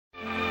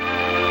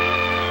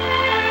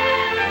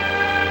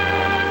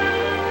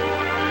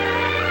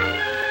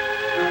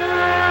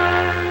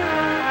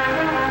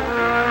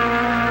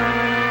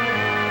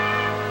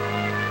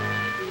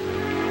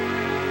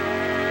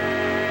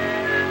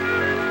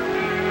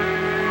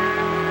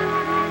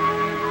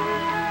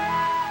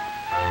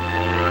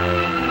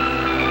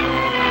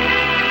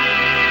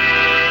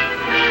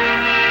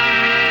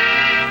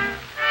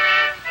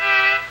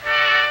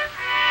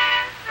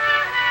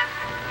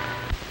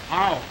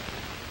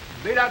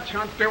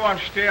chante or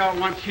stay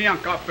one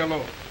chianca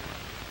fellow.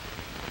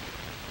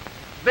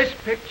 This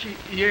picture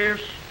is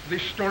the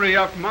story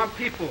of my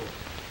people.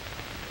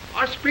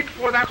 I speak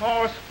for that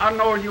cause I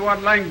know your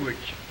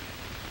language.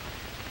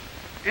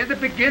 In the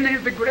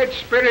beginning, the Great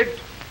Spirit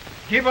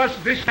gave us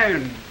this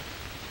land.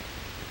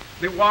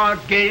 The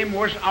wild game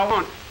was our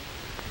want.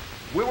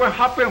 We were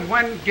happy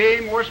when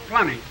game was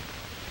plenty.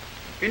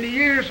 In the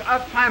years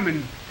of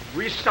famine,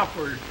 we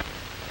suffered.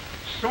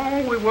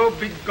 Soon we will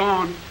be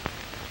gone.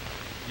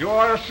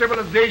 Your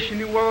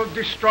civilization will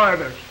destroy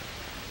us.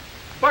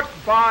 But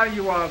by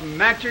your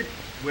magic,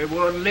 we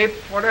will live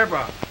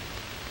forever.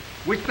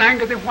 We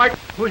thank the white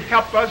who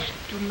helped us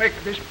to make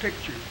this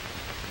picture.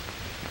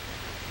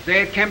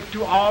 They came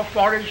to our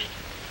forest.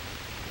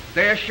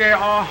 They share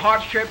our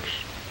hardships.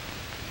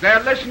 They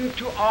listened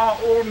to our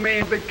old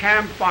men at the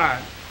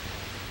campfire.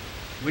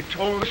 We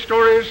told the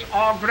stories of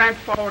our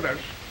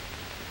grandfathers.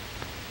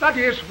 That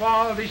is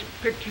why this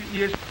picture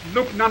is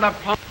looked not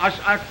upon as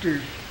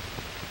actors.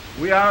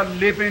 We are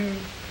living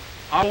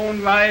our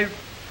own life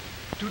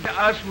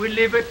as we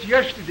lived it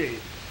yesterday.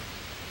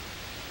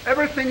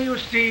 Everything you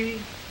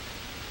see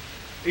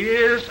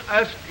is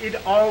as it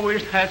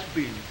always has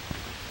been.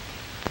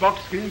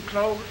 Buckskin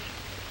clothes,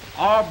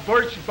 our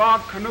birch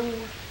bark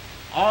canoes,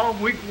 our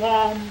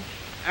wigwams,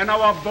 and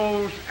our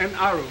bows and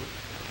arrows.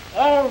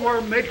 All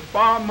were made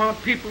by my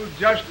people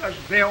just as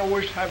they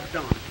always have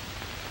done.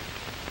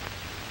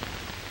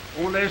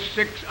 Only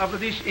 6 of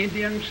these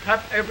Indians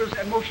have ever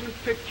a motion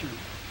picture.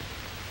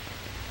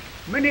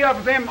 Many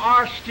of them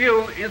are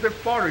still in the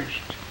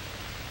forest,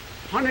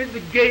 hunting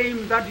the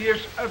game that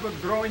is ever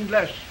growing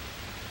less.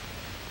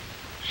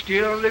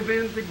 Still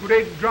living the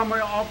great drama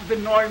of the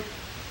North,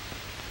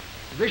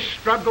 this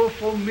struggle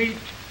for meat,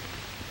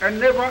 a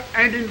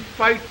never-ending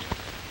fight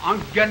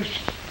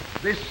against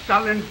this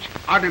silent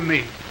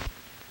enemy.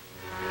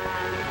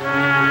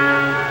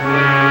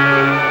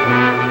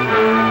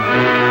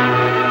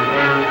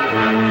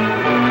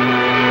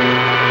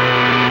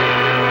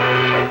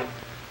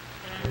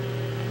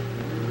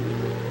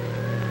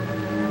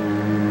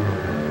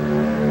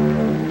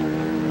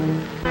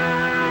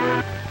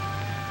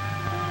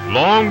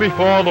 Long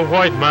before the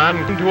white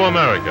man came to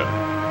America,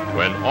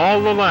 when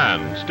all the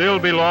land still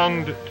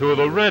belonged to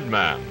the red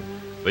man,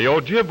 the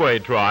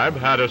Ojibwe tribe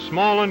had a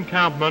small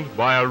encampment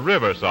by a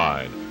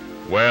riverside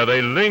where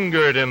they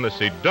lingered in the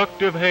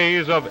seductive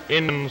haze of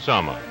Indian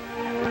summer.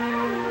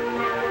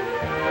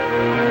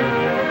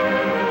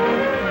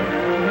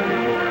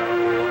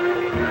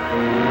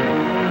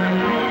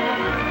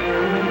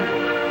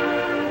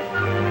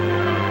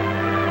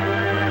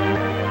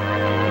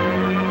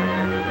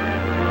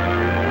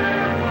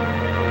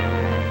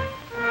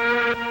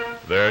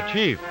 Their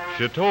chief,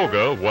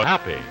 Chauncey, was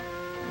happy.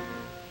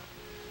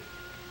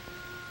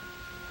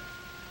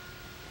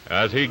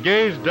 As he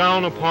gazed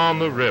down upon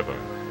the river,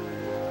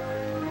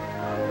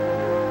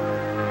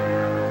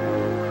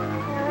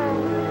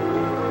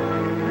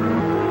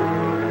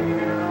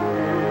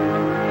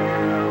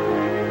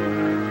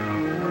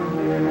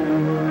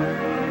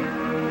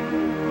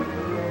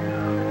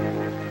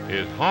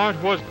 his heart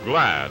was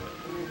glad,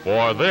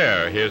 for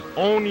there his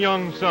own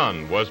young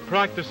son was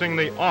practicing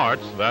the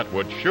arts that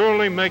would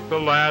surely make the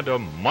lad a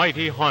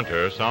mighty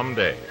hunter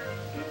someday.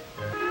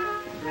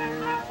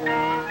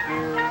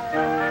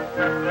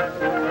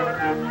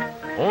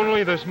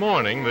 Only this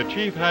morning the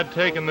chief had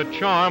taken the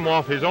charm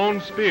off his own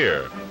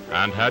spear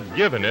and had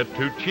given it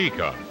to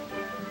Chica.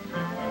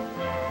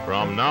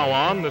 From now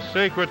on, the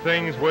sacred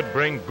things would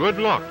bring good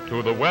luck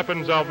to the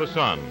weapons of the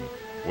sun,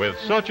 with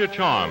such a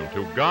charm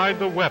to guide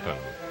the weapon.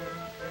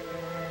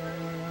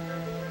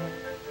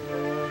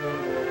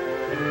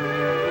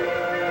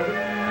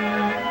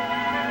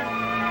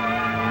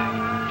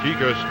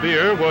 Chica's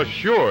spear was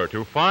sure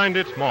to find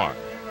its mark.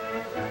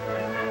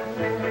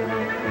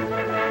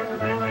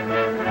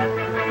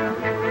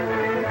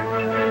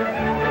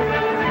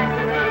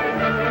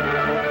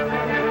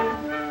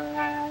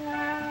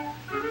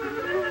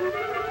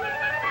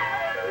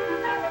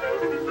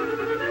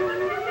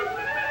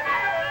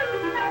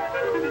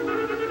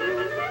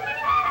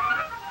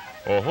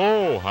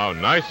 Oh, how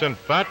nice and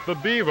fat the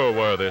beaver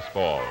were this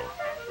fall.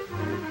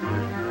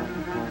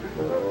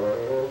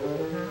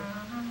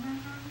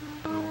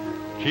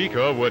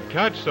 Chica would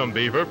catch some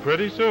beaver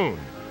pretty soon.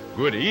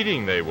 Good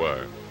eating they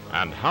were,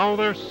 and how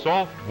their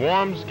soft,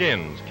 warm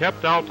skins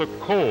kept out the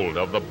cold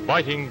of the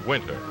biting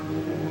winter.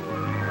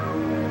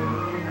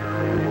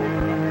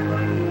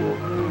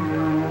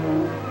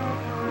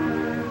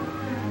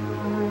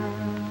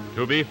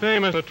 To be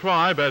famous a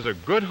tribe as a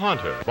good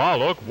hunter,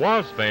 Baluk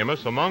was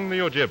famous among the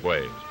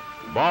Ojibways.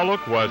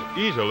 Baluk was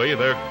easily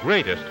their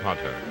greatest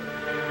hunter.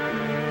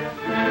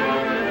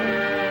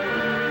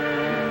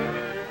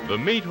 The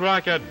meat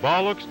rack at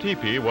Baluk's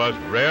teepee was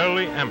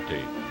rarely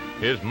empty.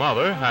 His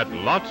mother had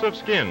lots of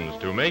skins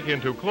to make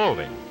into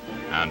clothing,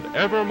 and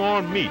ever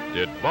more meat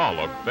did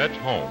Baluk fetch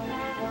home.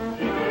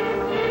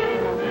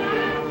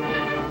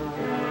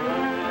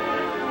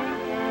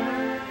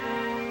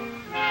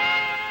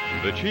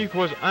 The chief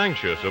was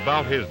anxious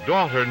about his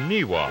daughter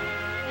Niwa.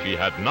 She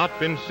had not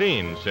been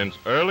seen since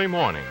early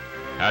morning.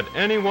 Had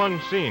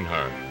anyone seen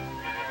her?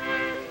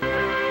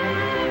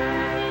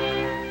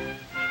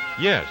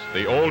 Yes,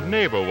 the old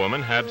neighbor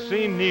woman had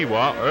seen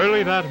Niwa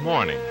early that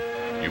morning.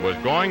 She was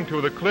going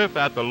to the cliff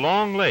at the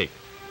long lake.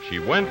 She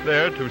went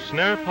there to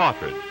snare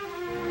partridge.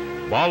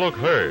 Balak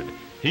heard.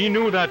 He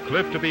knew that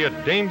cliff to be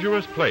a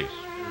dangerous place.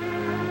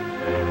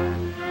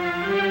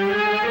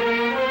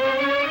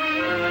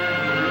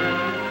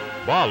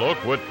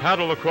 Balak would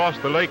paddle across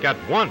the lake at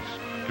once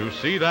to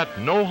see that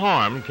no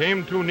harm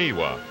came to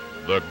Niwa,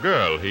 the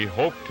girl he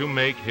hoped to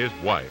make his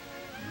wife.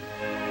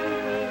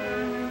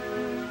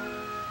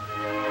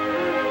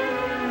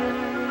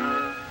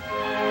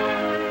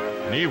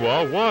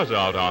 Niwa was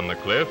out on the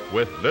cliff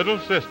with little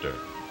sister.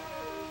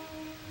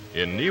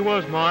 In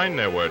Niwa's mind,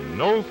 there were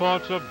no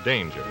thoughts of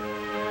danger.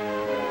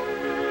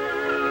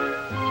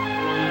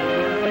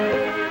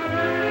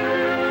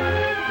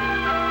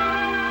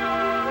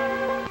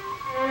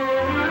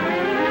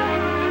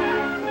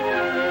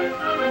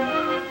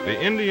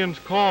 The Indians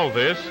call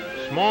this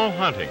small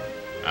hunting,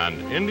 and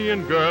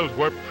Indian girls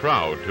were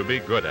proud to be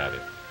good at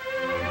it.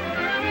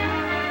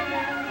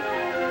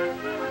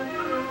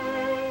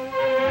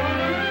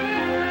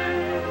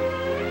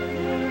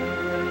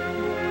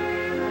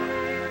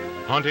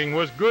 Hunting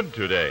was good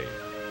today.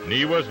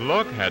 Niwa's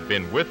luck had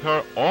been with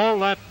her all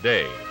that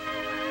day.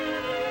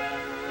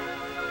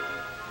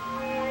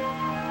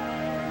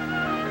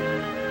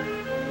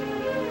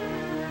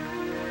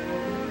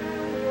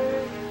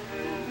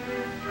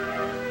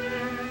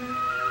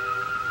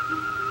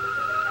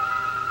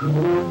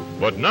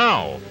 But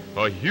now,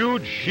 a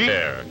huge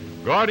she-bear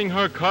guarding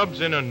her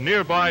cubs in a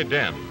nearby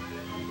den.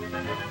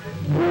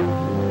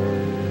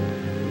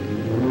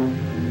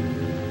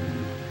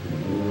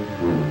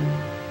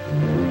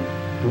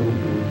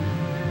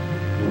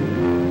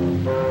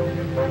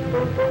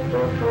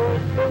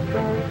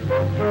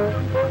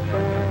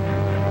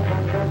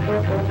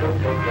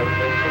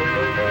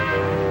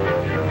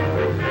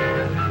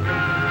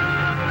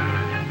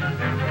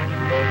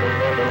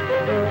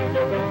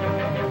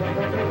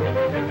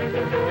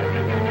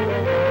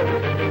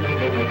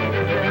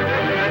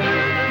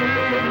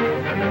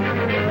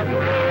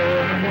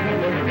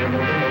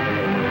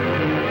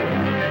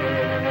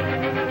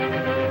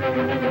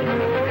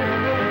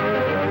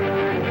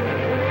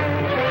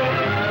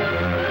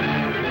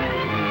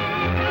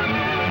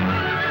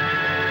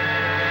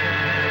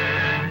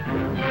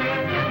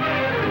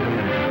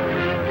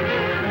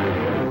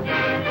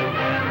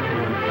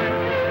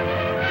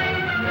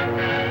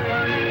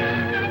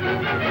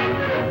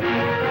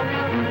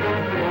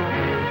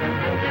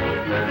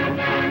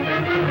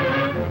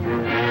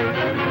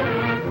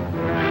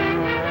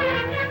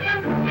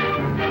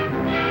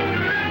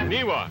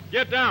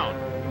 Get down!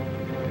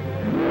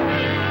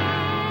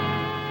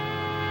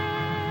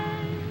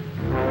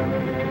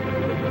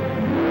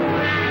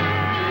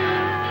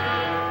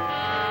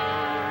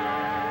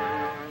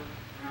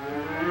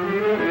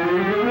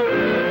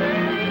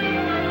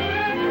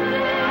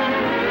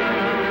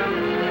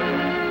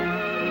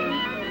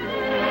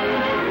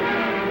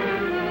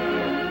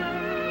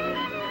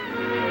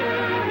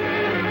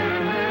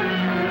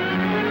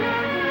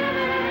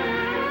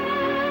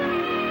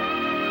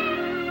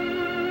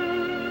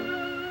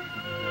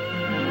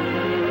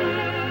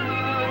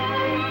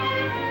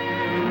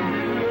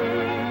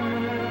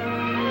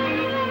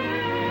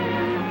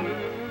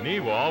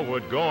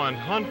 Would go and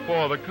hunt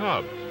for the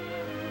cubs.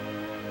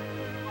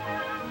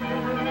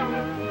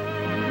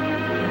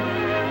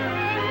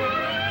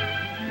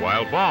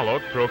 While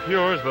Balak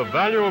procures the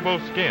valuable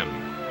skin,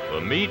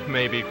 the meat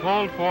may be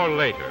called for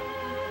later.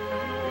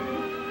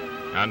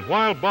 And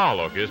while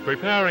Balak is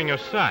preparing a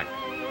sack,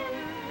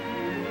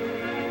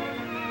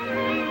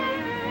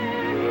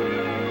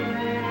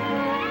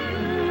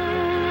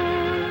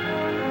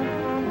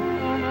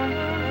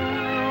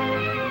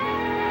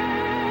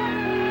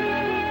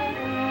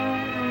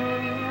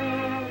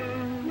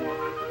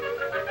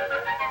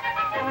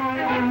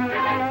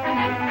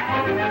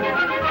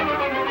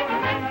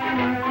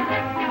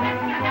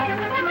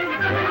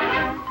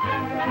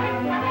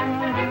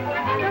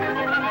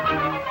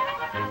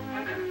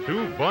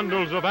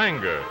 bundles of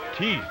anger,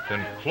 teeth,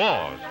 and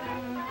claws.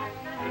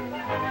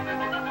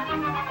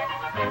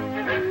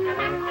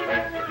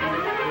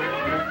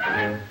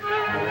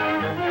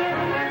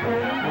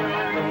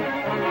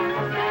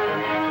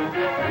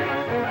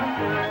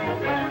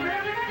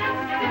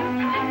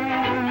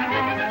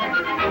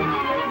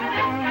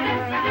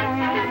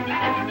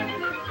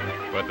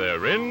 But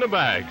they're in the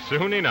bag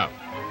soon enough.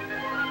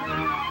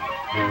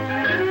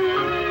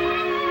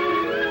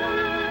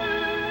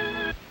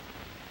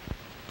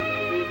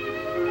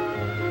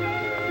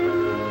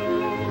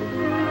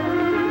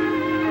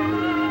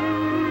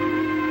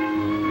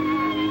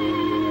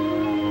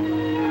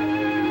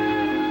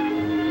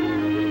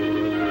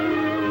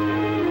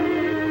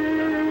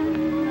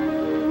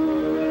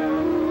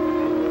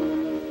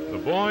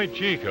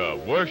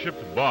 Chika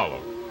worshipped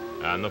Balak,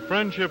 and the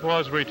friendship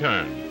was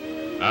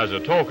returned. As a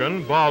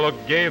token,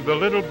 Balak gave the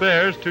little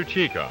bears to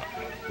Chika,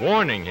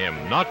 warning him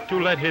not to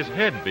let his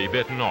head be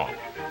bitten off.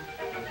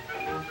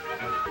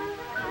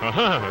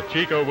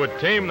 Chico would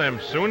tame them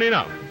soon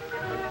enough.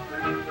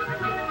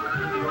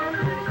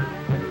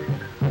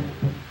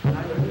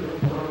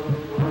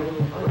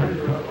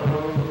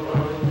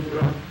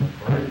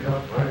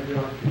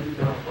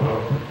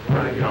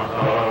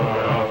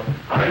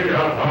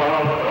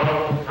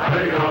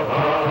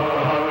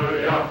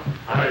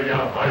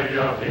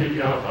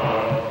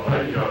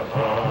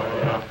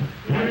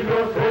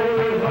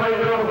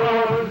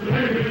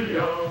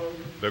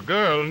 The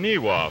girl,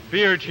 Niwa,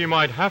 feared she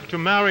might have to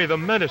marry the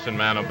medicine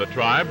man of the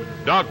tribe,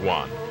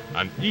 Dagwan,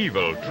 an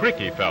evil,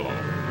 tricky fellow.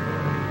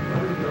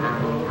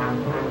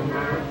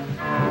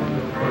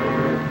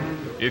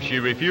 If she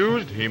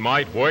refused, he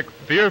might work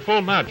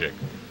fearful magic.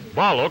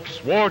 Balok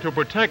swore to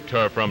protect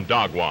her from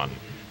Dagwan.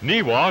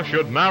 Niwa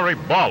should marry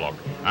Balok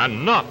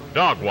and not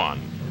Dagwan.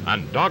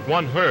 And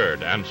Dagwan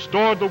heard and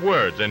stored the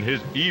words in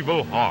his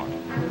evil heart.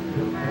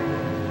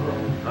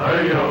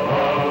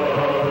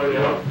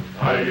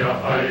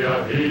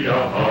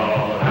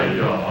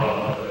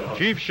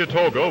 Chief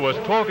Chautauqua was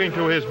talking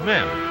to his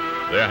men.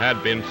 There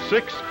had been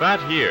 6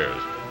 fat years.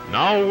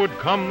 Now would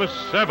come the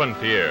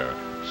 7th year,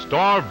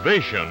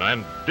 starvation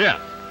and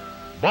death.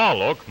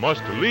 Balok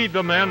must lead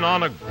the men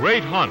on a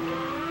great hunt.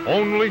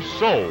 Only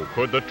so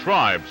could the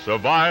tribe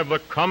survive the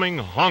coming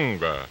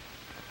hunger.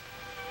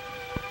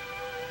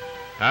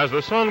 As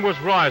the sun was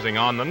rising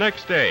on the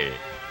next day,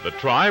 the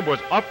tribe was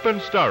up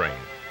and stirring.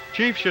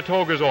 Chief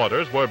Chautauqua's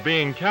orders were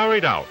being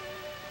carried out.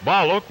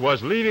 Balok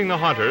was leading the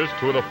hunters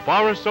to the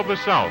forests of the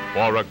south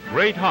for a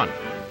great hunt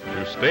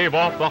to stave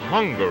off the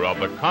hunger of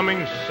the coming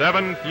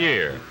 7th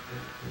year.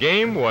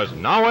 Game was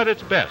now at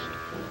its best,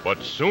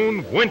 but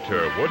soon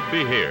winter would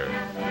be here.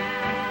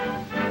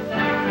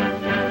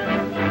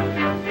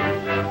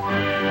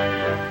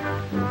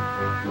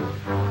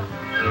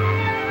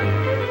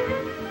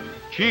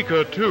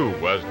 Chica, too,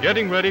 was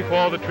getting ready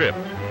for the trip.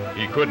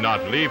 He could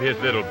not leave his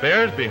little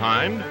bears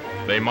behind.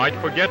 They might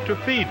forget to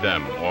feed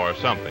them or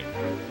something.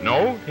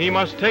 No, he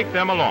must take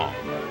them along.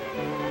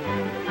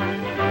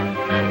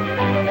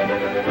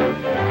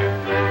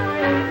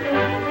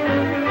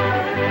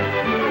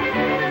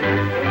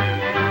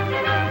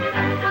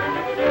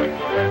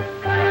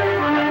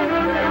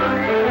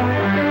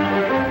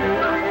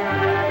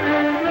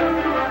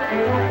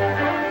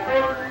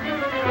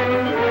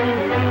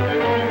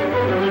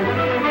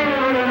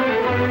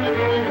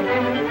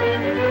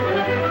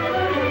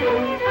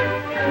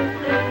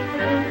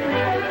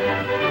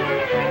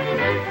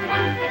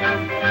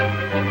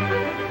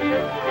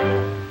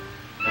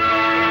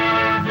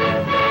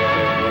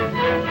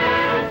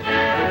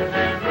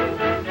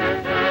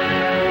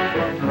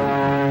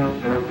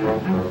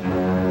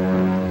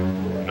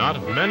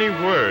 Many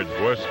words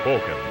were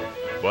spoken,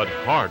 but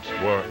hearts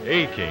were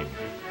aching.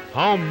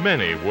 How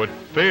many would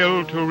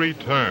fail to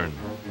return?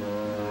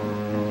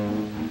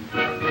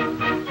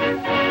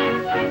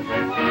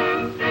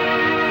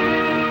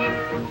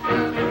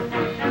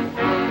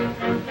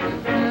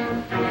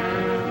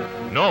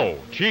 No,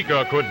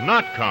 Chica could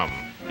not come.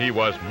 He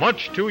was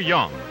much too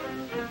young.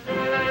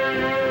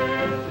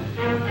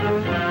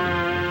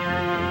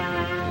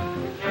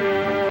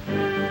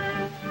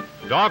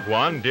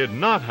 Dagwan did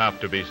not have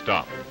to be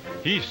stopped.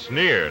 He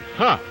sneered.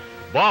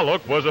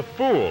 Balok was a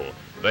fool.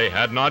 They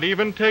had not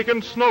even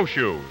taken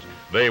snowshoes.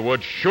 They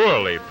would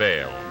surely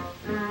fail.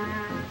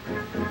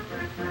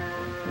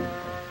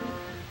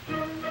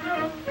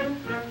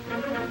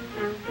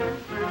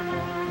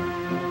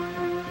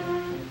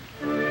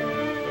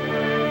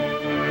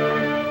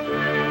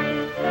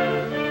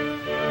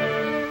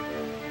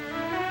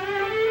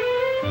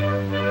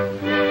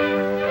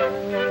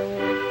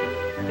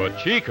 But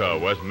Chica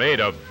was made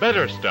of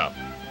better stuff.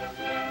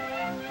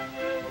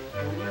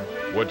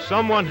 Would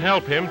someone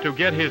help him to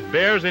get his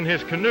bears in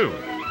his canoe?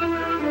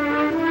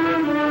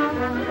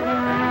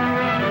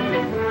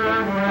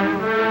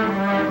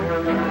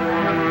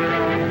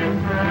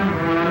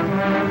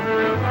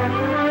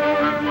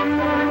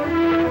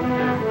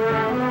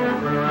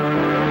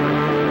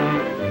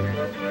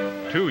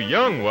 Too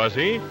young, was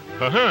he?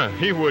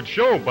 He would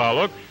show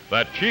Balok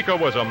that Chica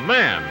was a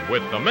man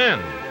with the men.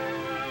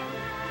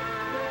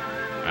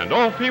 And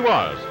off he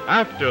was,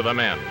 after the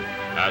men,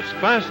 as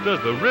fast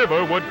as the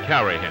river would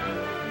carry him.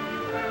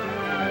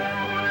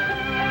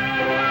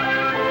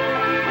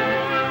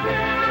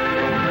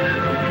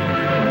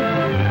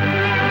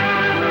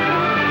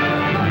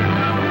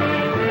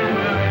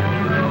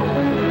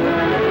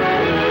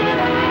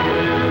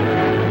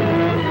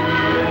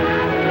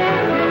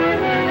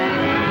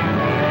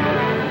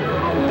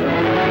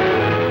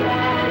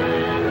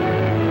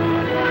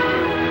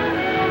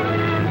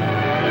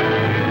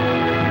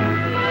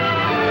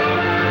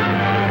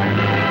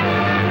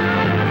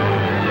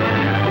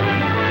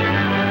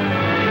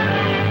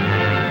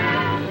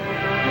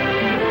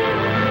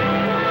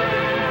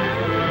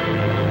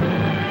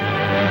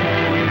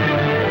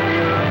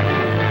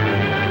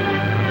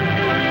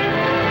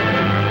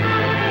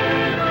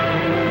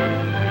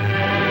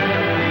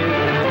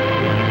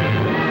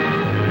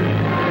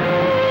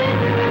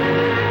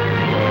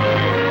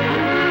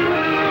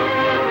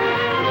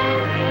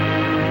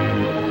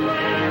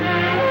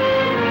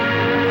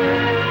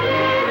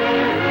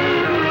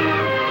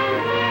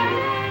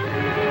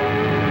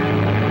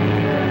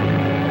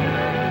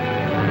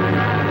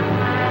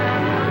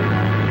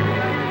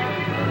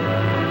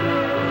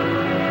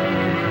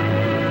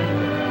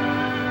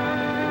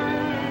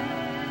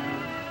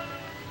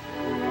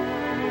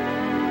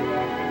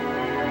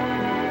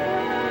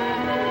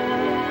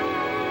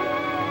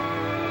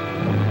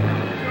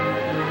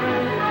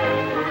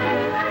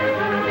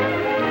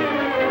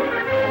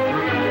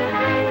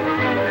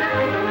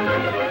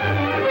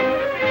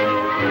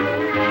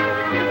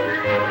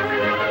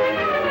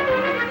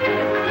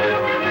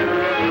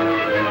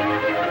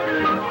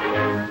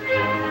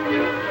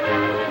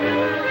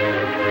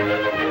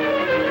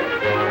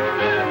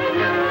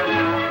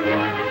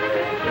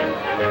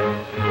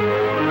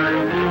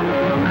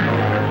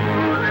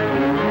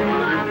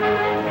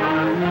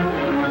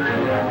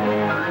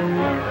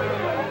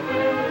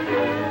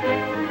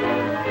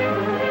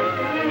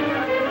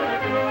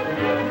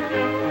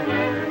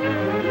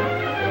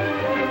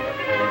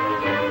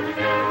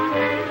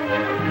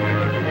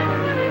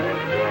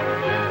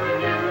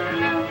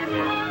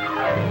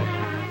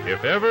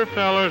 ever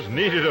fellers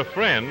needed a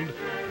friend,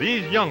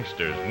 these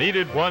youngsters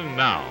needed one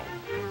now.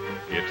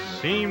 It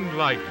seemed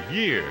like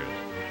years.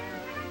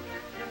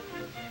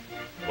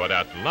 But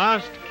at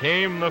last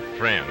came the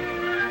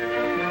friend.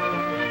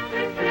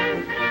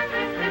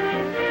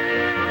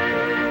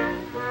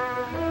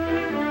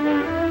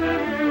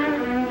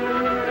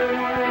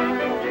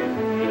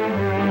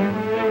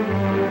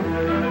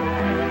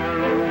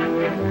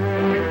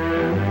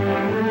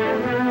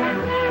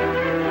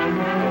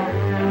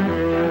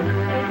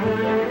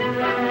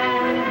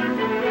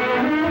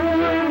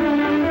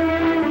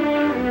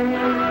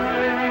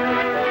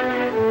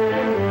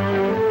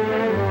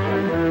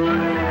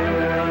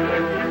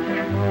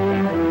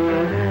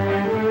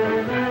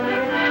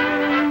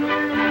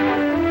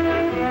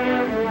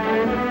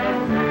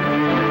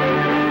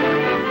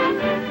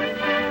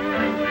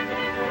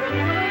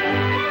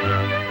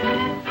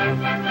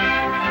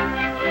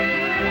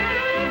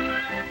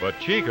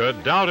 Chica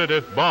doubted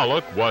if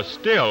Bollock was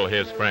still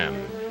his friend.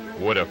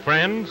 Would a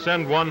friend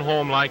send one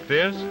home like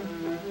this?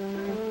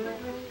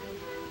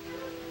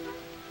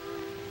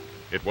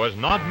 It was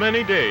not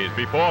many days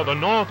before the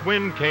north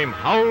wind came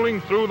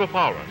howling through the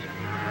forest.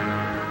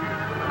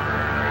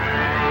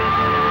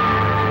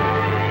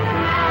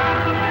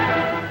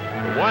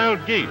 The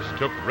wild geese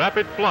took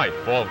rapid flight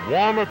for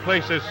warmer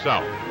places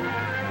south.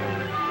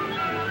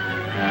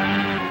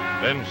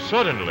 Then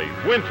suddenly,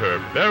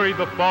 winter buried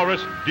the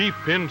forest deep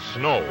in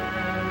snow.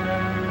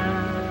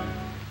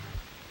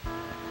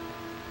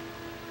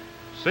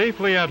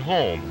 Safely at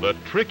home, the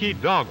tricky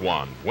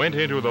Dogwan went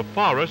into the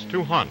forest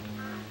to hunt.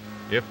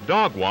 If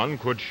Dogwan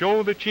could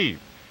show the chief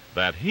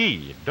that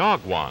he,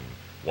 Dogwan,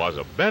 was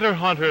a better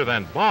hunter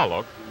than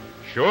Bollock,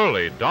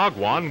 surely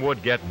Dogwan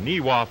would get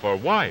Neewa for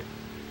wife.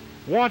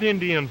 What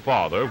Indian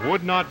father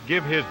would not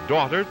give his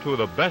daughter to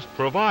the best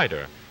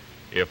provider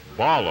if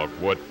Bollock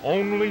would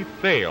only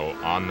fail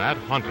on that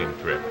hunting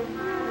trip?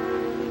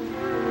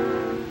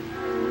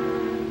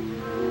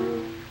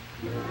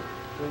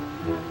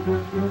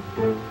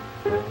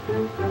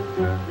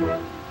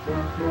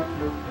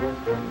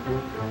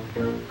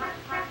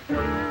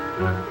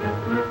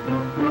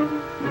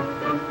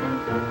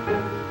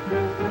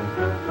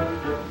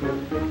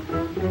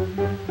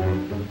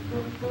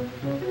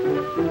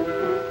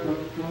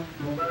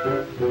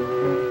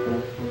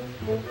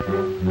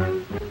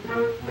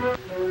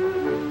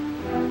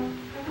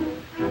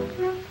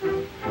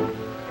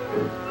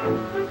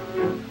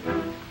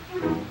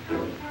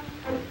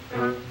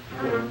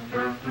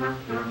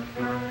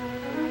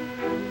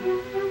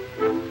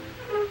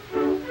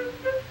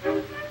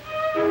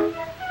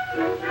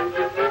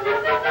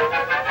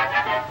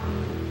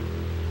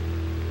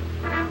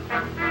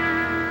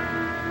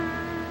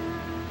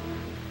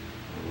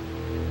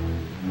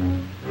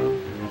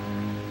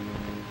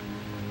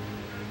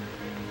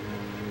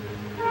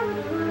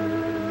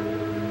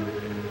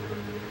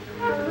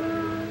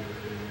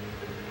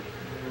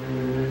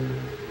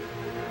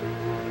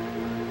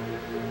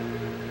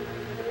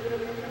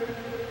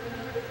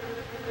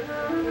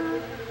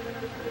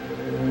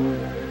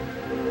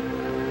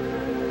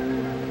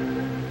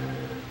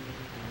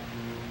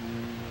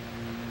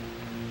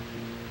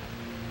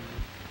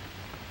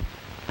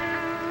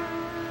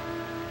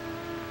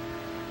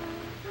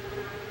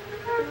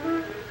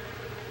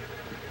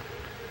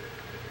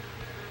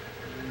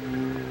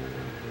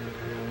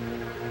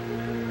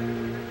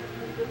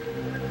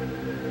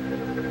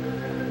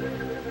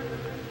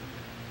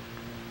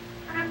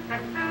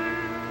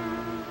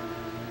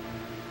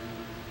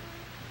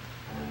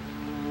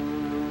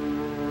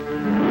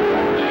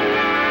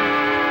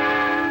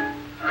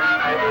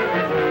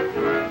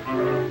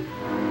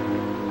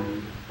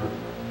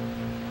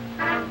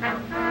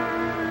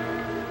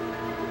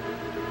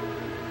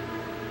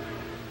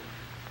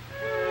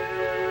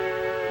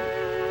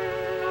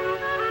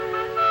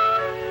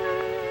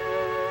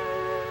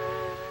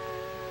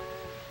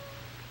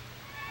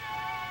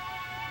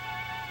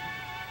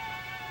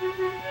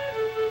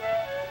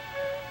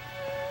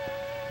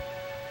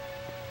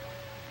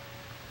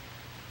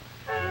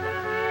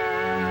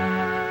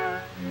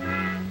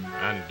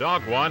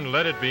 Dogwan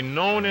let it be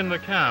known in the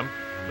camp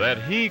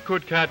that he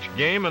could catch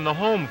game in the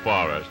home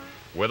forest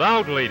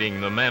without leading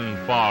the men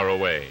far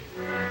away.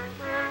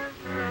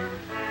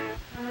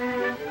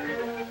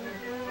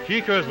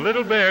 Chica's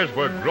little bears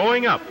were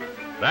growing up.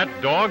 That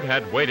dog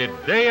had waited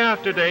day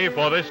after day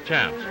for this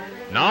chance.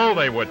 Now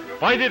they would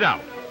fight it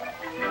out.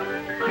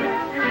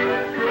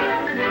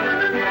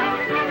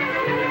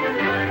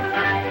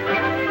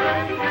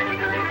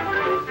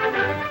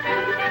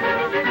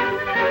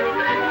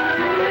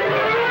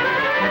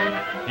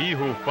 He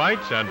who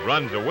fights and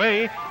runs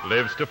away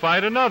lives to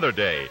fight another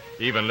day.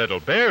 Even little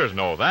bears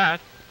know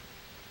that.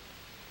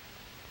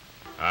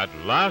 At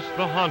last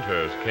the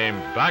hunters came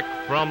back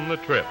from the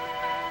trip.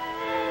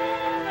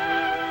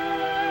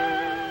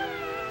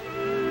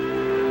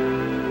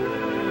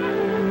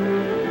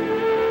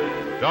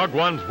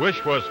 Dogwan's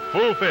wish was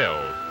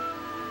fulfilled.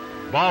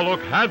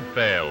 Bollock had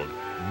failed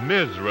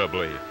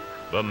miserably.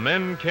 The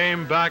men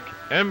came back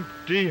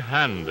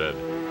empty-handed.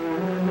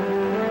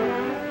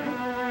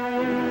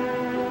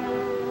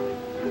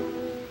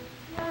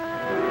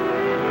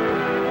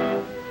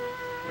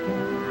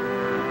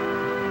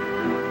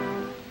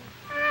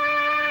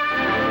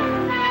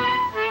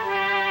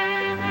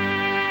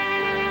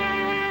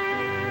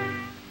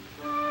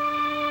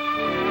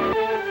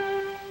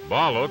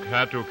 Balak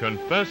had to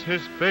confess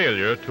his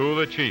failure to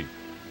the chief.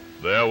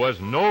 There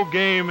was no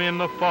game in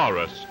the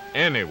forest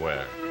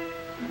anywhere.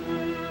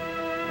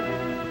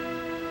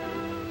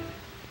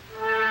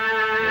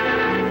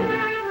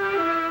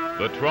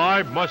 The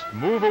tribe must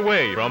move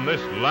away from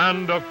this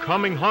land of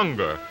coming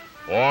hunger,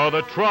 or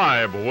the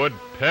tribe would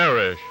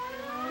perish.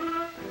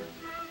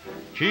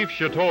 Chief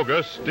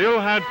Chautauqua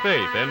still had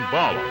faith in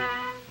Balak.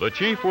 The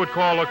chief would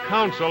call a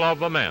council of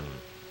the men.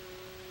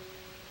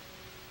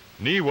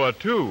 Newa,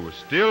 too,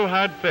 still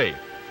had faith.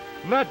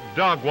 Let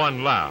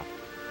Dagwan laugh.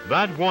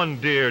 That one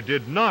deer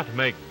did not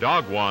make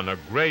Dagwan a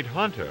great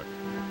hunter.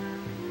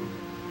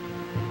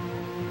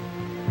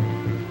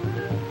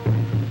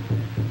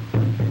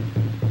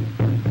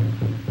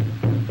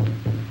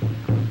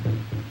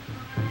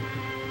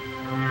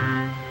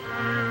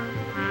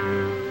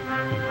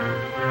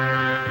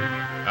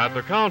 At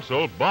the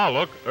council,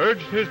 Balak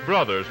urged his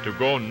brothers to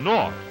go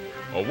north,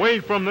 away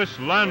from this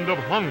land of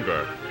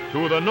hunger,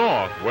 to the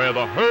north where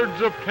the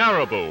herds of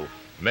caribou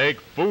make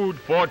food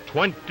for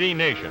 20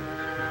 nations.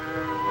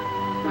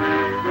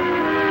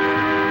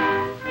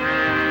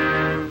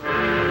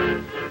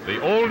 The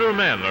older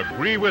men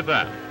agree with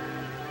that.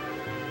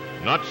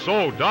 Not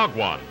so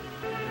Dagwan.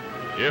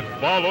 If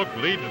Balak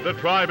leads the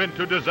tribe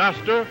into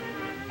disaster,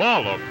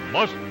 Balak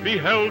must be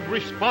held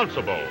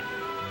responsible.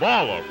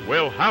 Balak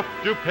will have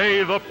to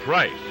pay the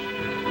price.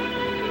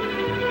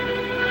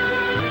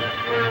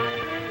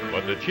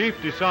 But the chief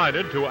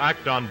decided to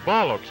act on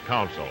Balak's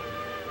counsel.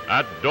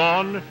 At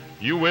dawn,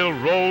 you will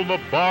roll the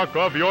bark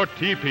of your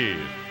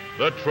teepees.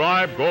 The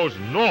tribe goes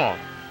north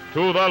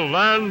to the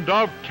land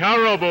of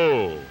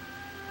caribou.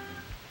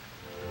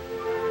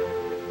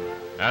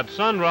 At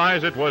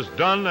sunrise, it was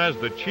done as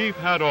the chief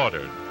had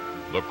ordered.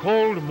 The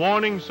cold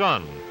morning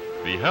sun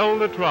beheld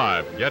the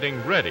tribe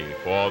getting ready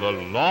for the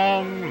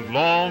long,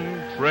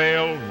 long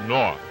trail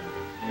north.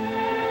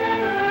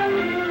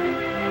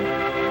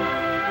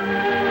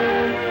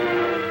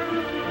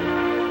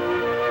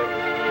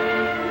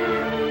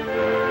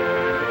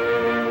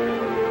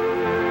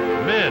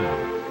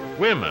 Men,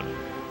 women,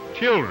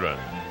 children,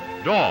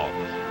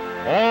 dogs,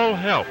 all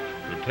helped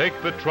to take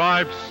the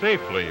tribe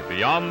safely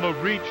beyond the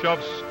reach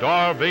of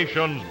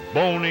starvation's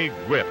bony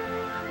grip.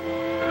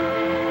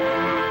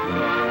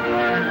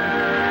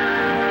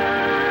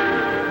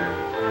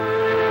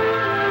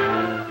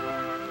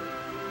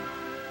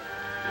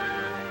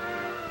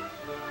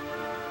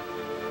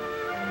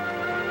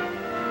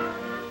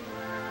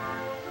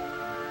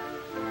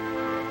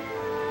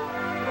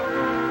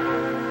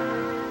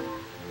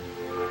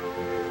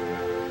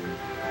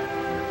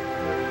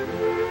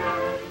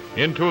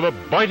 Into the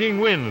biting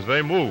winds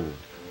they moved,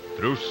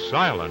 through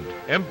silent,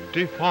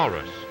 empty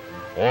forests,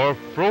 o'er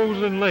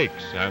frozen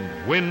lakes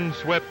and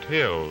wind-swept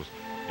hills,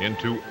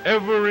 into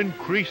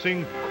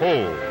ever-increasing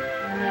cold.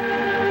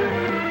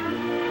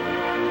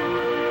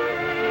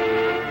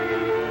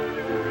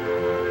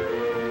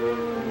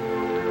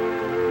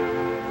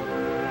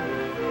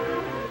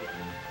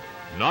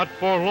 Not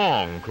for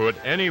long could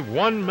any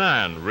one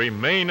man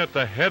remain at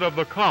the head of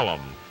the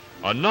column.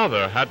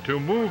 Another had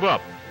to move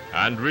up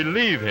and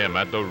relieve him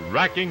at the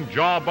racking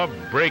job of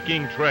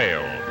breaking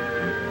trail.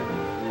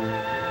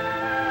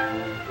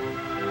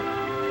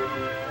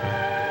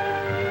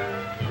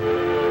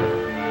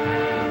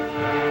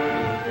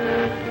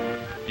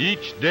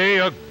 Each day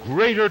a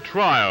greater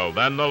trial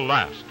than the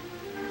last.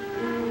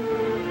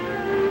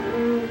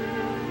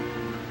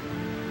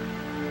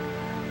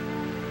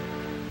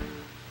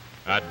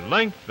 At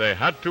length they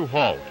had to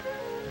halt,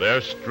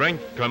 their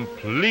strength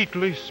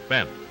completely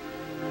spent.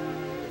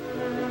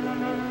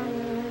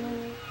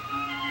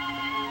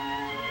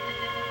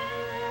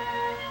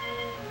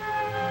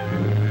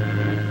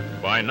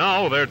 By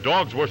now, their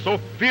dogs were so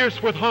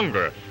fierce with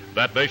hunger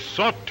that they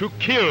sought to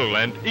kill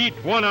and eat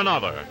one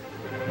another.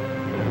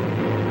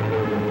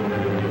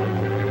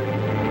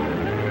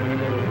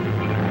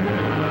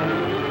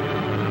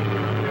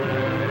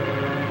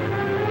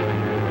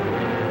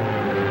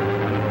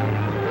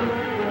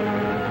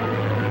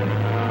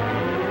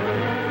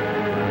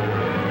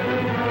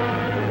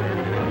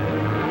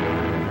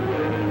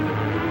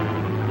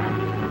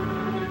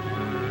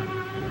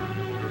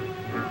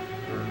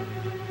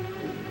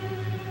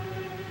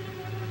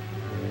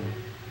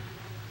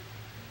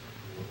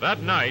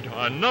 That night,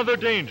 another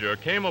danger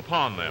came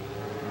upon them.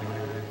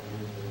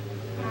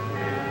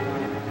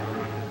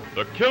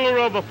 The killer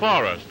of the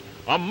forest,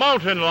 a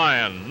mountain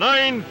lion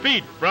 9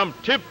 feet from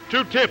tip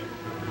to tip.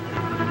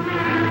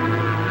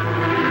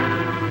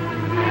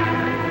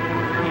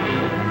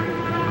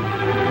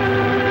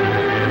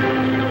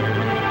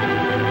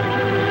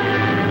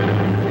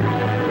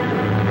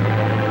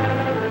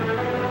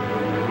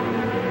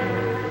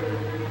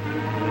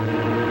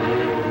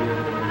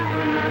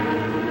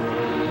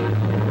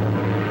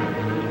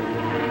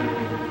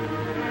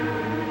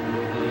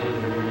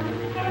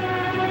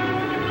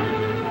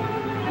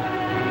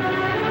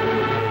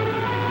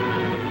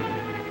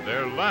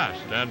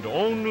 And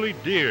only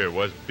deer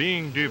was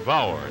being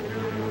devoured.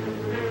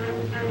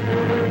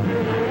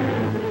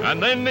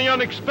 And then the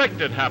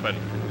unexpected happened.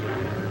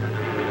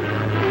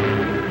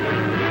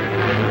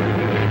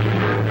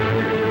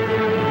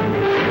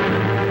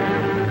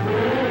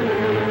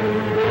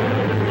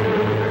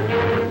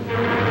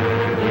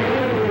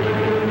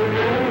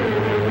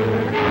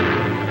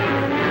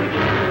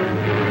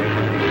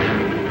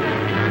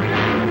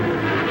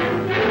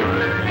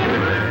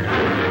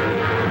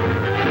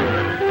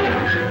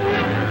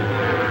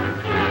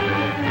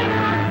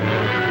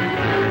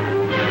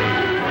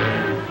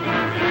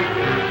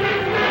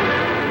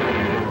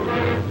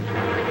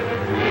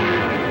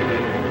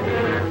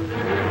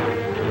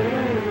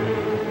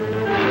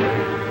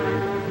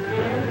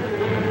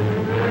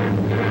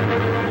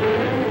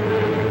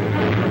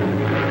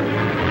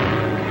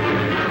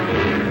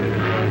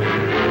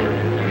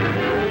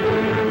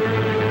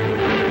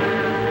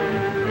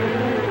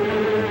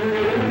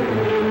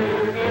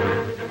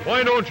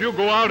 Why don't you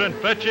go out and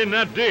fetch in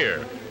that deer?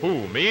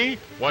 Who, me?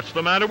 What's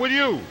the matter with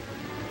you?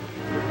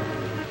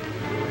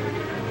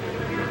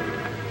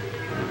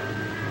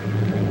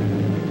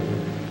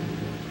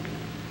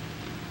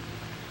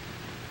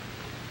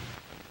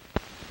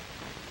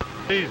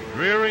 These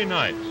dreary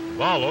nights,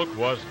 Balak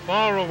was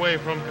far away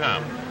from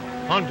camp,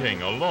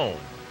 hunting alone,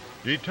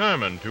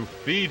 determined to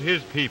feed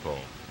his people.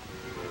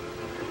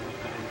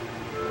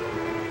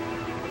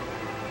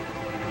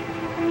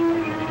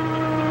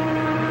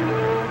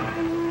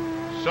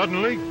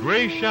 Suddenly,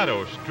 gray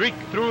shadows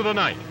streaked through the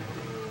night.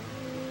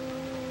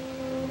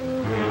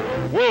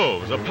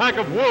 Wolves, a pack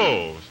of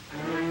wolves.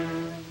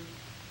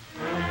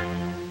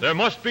 There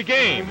must be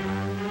game.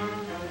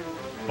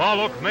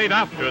 Balak made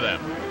after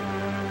them.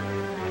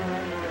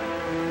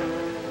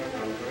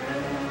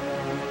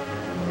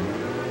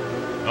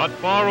 Not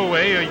far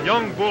away, a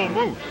young bull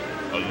moose,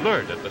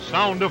 alert at the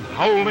sound of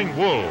howling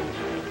wolves.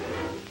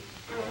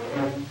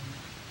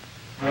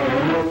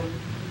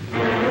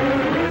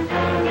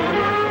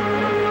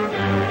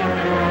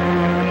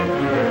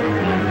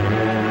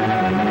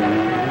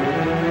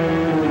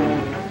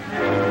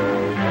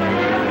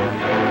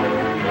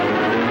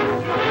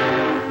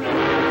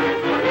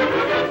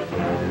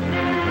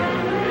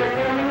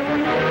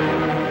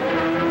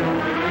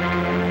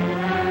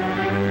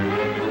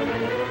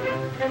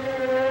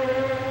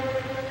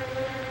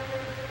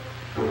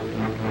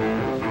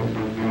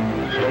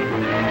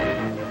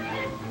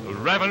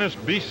 Ravenous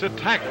beasts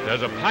attacked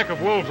as a pack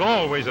of wolves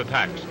always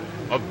attacks.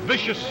 A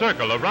vicious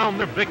circle around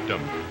their victim.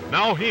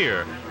 Now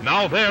here,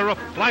 now there, a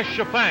flash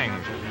of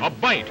fangs, a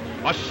bite,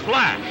 a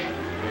slash.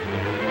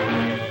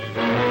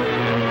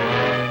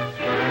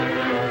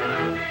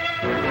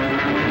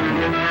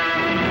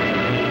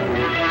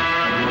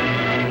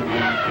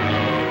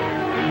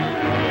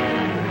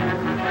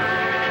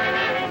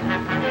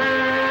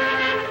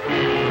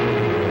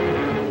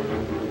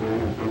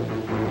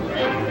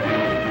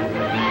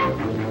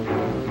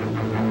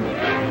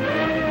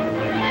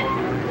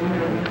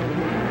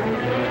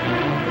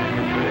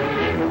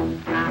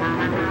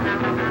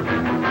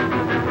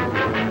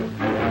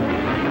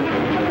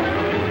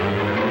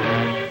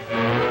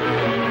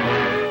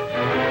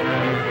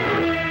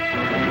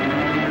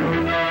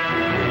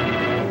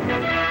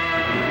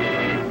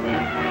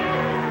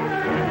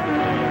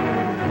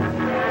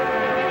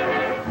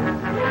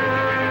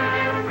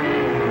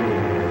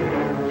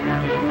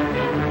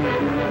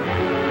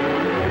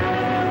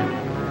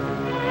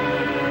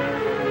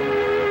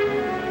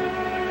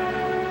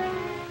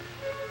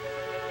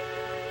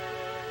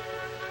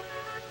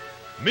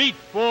 Meat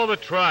for the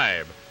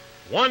tribe,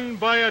 won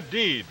by a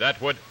deed that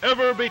would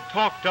ever be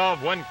talked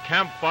of when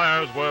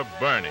campfires were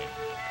burning.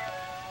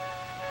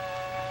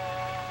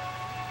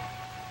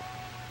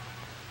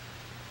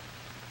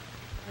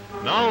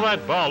 Now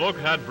that Balak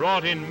had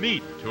brought in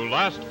meat to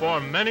last for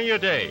many a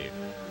day,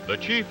 the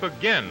chief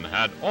again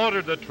had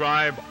ordered the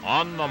tribe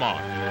on the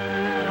march.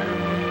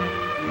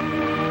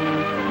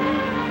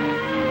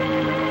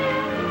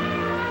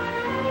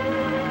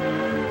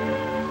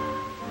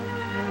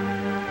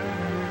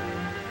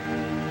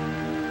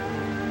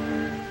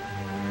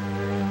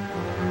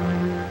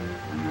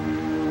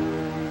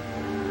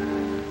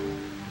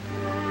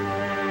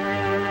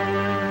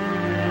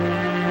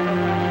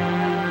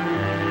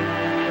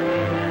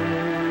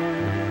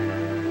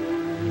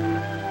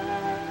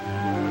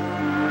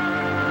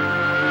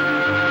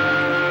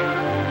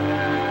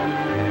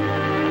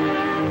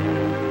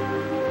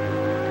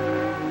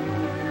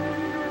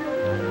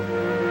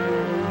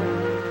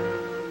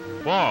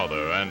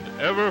 Farther and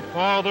ever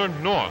farther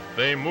north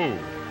they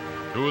moved,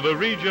 to the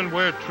region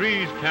where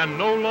trees can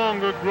no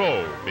longer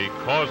grow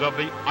because of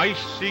the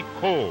icy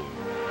cold.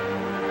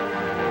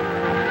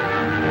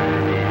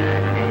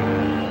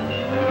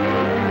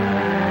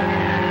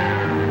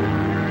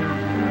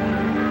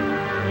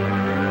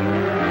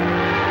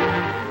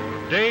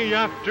 Day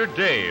after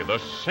day, the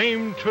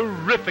same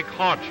terrific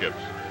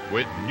hardships,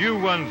 with new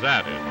ones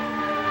added.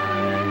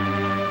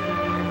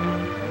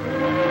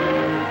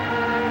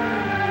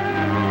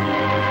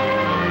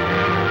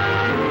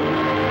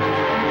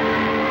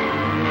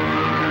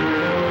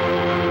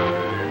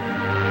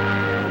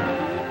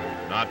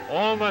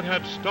 All that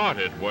had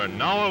started were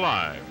now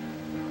alive.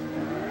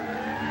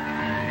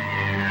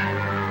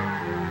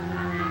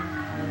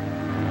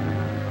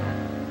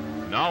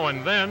 Now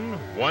and then,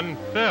 one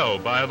fell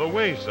by the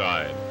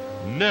wayside,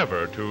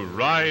 never to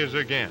rise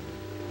again.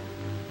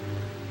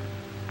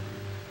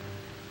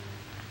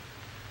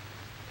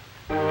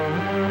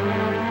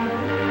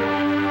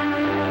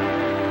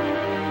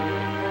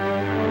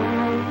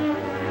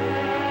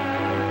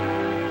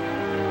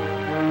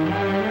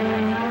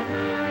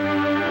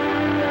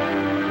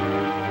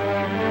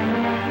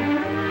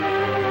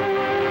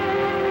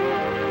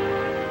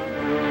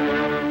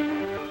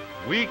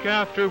 Week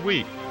after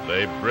week,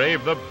 they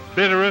braved the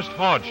bitterest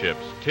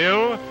hardships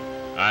till,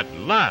 at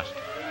last,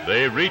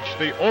 they reached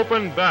the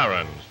open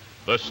barrens,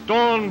 the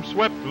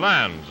storm-swept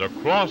lands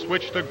across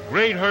which the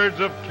great herds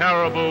of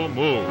caribou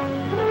moved.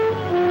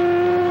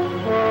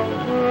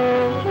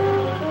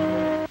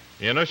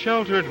 In a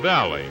sheltered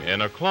valley,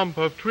 in a clump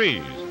of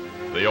trees,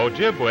 the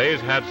Ojibways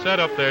had set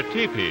up their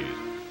teepees.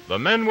 The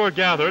men were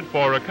gathered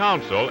for a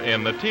council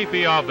in the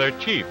teepee of their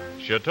chief,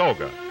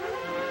 Chauncey.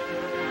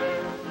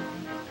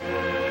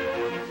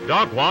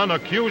 Dagwan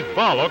accused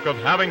Balak of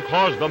having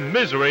caused the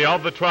misery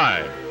of the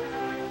tribe.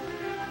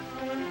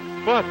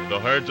 But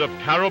the herds of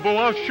caribou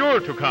are sure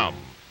to come.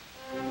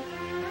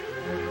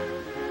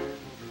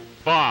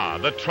 Bah,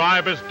 the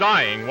tribe is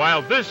dying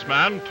while this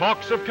man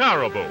talks of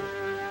caribou.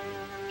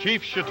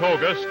 Chief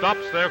Chauncey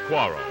stops their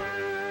quarrel.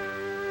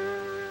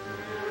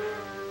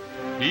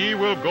 He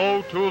will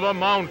go to the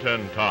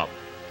mountain top.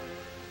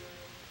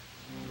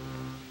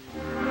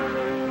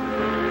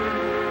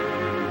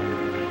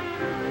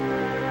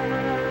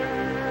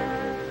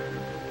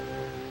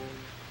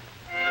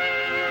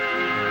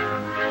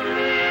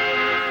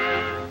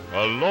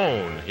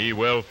 Alone he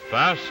will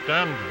fast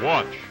and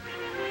watch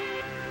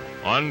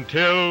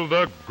until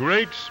the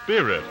Great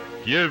Spirit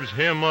gives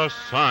him a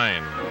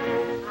sign.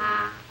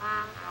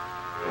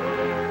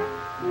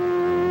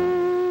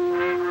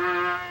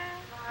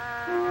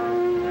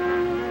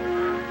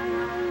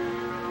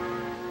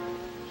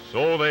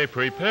 So they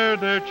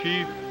prepared their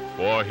chief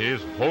for his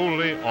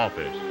holy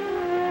office.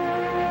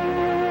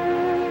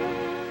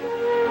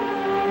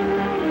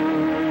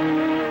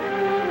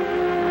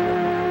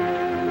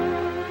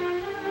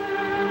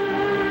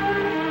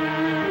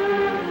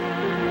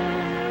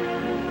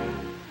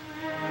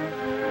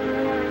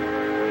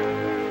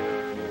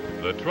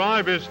 The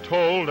tribe is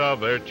told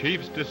of their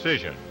chief's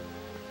decision.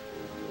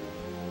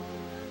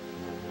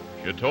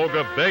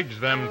 Chauncey begs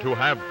them to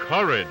have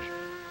courage,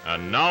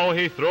 and now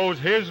he throws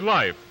his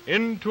life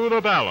into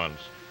the balance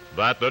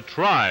that the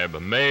tribe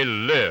may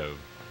live.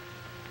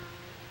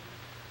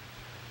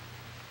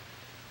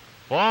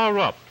 Far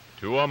up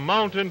to a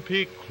mountain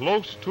peak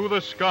close to the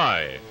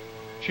sky,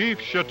 Chief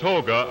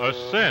Chauncey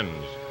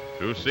ascends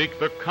to seek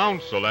the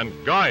counsel and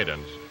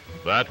guidance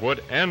that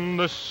would end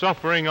the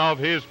suffering of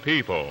his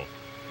people.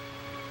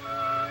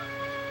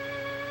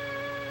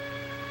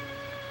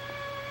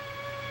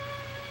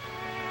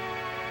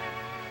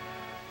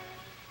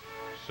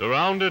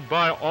 Surrounded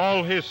by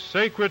all his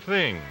sacred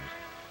things,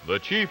 the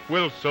chief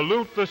will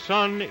salute the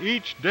sun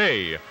each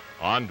day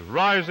on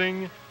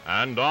rising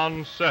and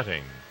on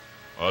setting.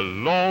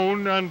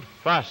 Alone and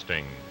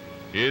fasting,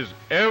 his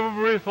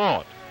every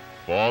thought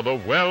for the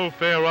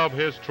welfare of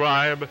his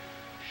tribe,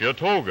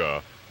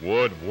 Chauncey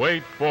would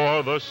wait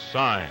for the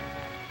sign.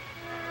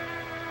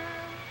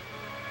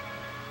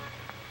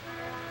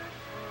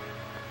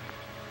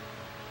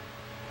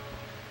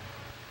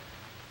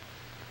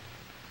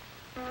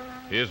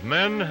 His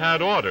men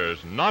had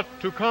orders not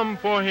to come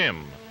for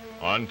him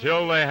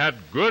until they had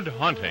good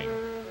hunting.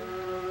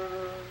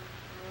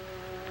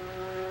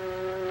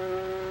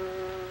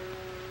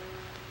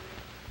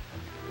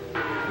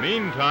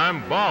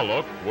 Meantime,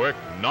 Balak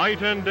worked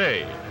night and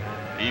day.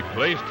 He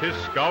placed his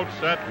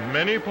scouts at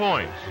many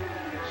points.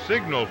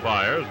 Signal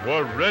fires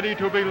were ready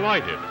to be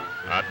lighted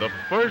at the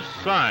first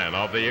sign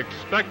of the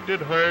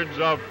expected herds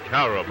of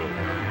caribou.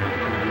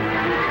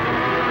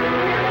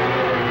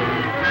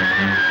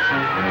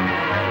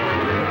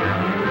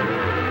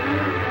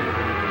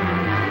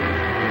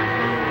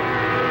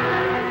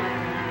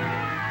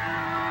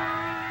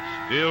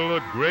 Still,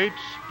 the Great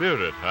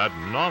Spirit had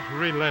not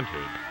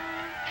relented.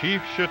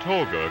 Chief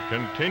Chauncey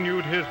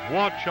continued his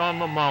watch on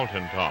the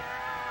mountaintop,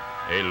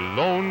 a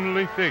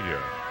lonely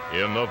figure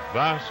in the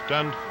vast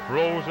and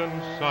frozen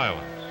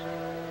silence.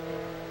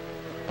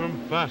 From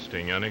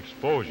fasting and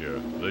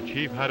exposure, the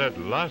chief had at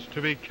last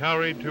to be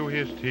carried to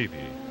his teepee.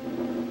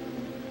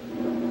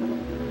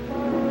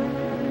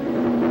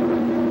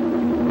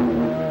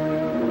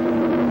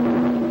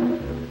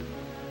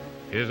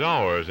 His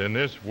hours in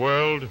this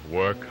world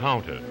were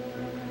counted.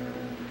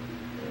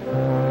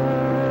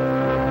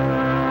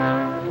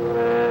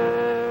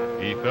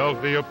 He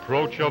felt the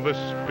approach of the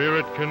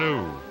spirit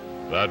canoe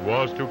that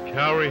was to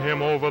carry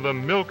him over the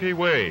Milky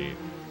Way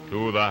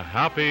to the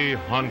happy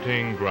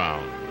hunting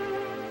ground.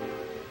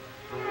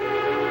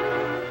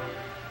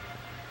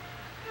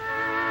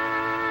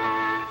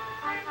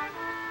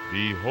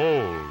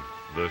 Behold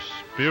the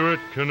spirit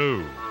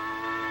canoe.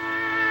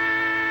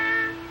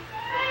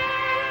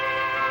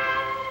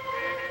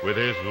 With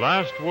his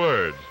last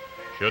words,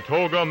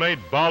 Chauncey made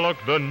Balak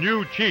the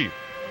new chief.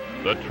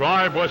 The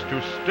tribe was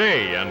to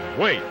stay and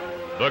wait.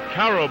 The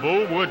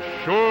caribou would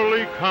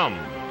surely come.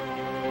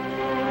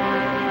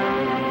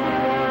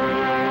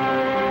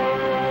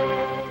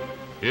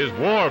 His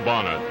war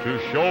bonnet to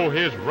show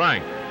his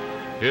rank,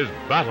 his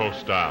battle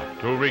staff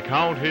to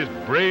recount his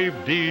brave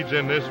deeds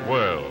in this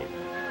world,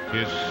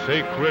 his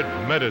sacred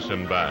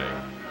medicine bag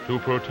to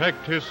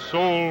protect his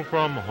soul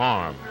from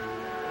harm.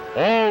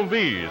 All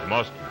these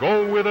must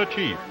go with a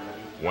chief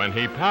when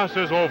he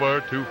passes over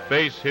to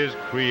face his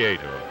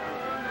Creator.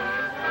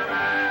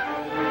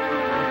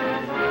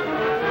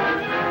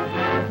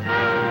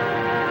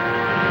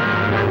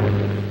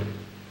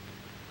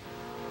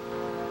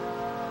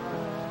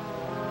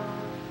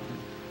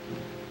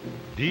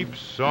 deep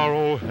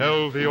sorrow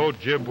held the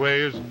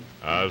Ojibways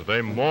as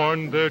they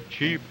mourned their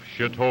chief,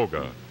 Chauncey.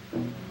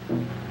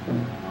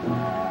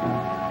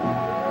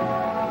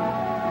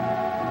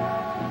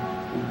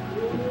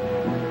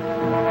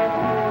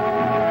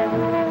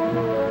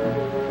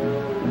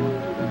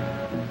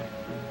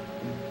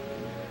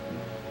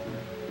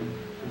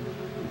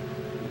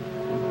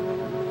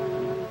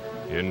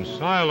 In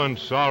silent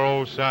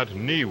sorrow sat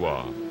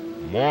Niwa,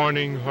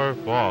 mourning her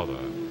father.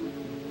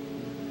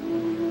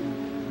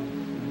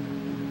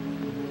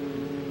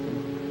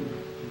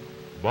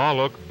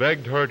 Balak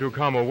begged her to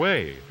come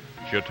away.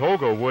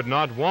 Chauncey would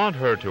not want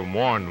her to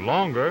mourn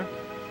longer.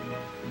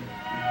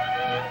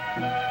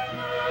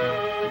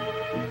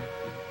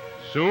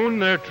 Soon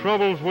their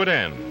troubles would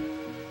end.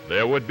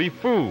 There would be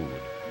food.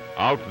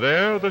 Out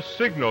there, the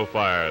signal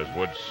fires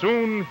would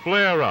soon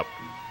flare up.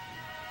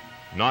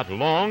 Not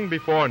long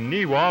before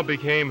Niwa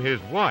became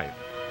his wife.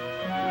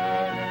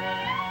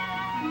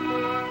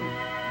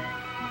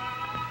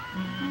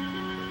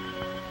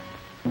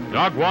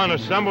 Dagwan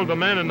assembled the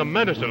men in the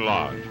medicine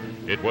lodge.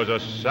 It was a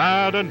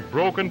sad and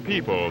broken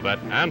people that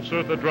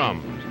answered the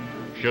drums.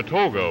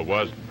 Chauncey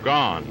was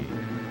gone.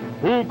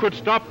 Who could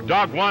stop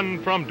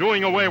Dagwan from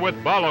doing away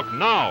with Balak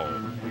now?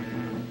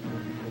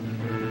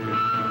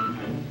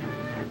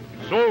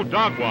 So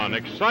Dagwan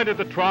excited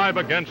the tribe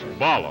against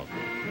Balak.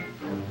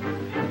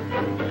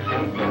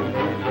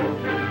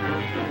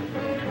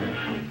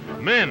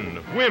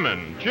 Men,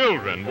 women,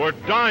 children were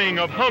dying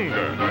of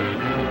hunger.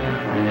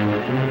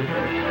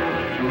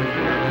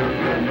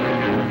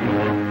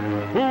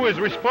 Who is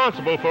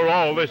responsible for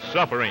all this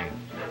suffering?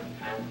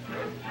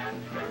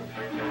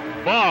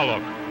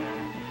 Balak.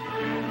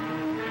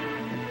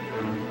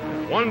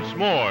 Once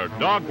more,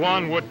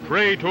 Dagwan would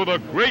pray to the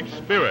Great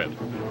Spirit.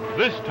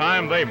 This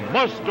time they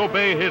must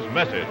obey his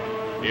message.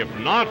 If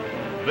not,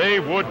 they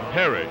would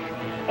perish,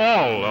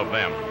 all of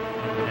them.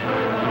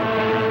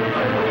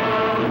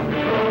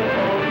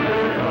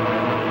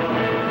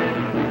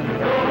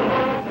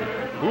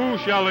 Who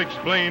shall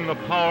explain the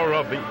power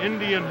of the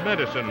Indian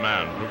medicine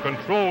man to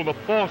control the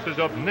forces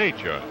of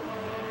nature?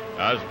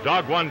 As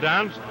Dagwan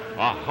danced,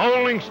 a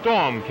howling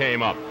storm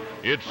came up.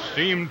 It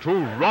seemed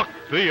to rock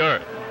the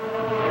earth.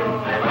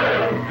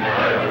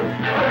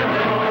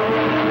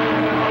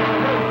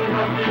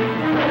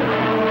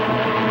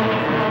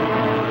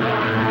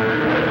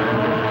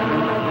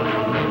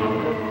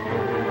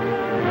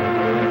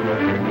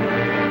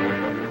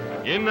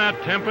 In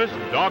that tempest,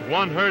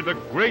 Dagwan heard the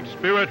Great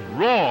Spirit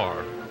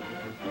roar.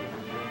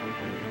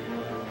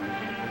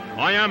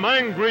 I am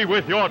angry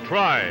with your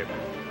tribe.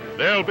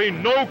 There'll be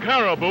no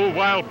caribou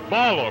while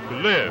Balak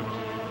lives.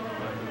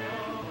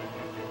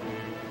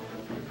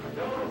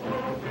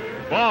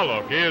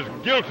 Balak is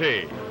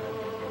guilty.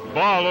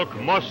 Balak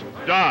must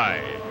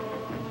die.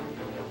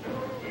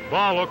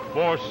 Balak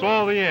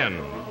foresaw the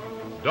end.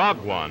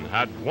 Dagwan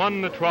had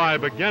won the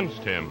tribe against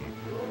him,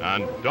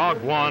 and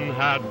Dagwan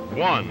had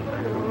won.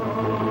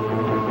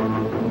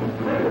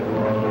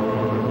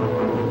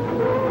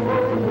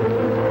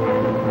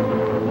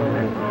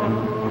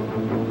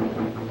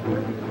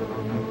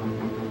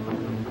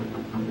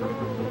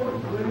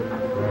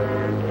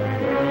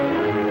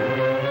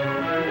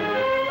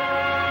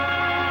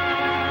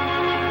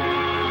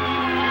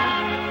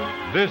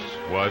 This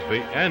was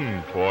the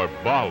end for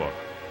Balak.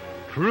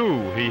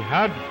 True, he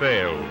had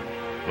failed.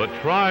 The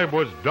tribe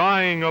was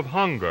dying of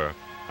hunger,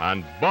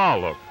 and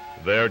Balak,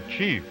 their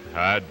chief,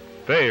 had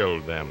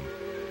failed them.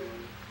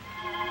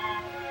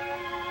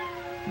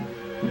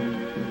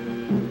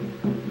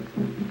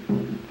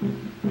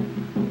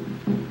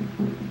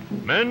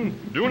 Men,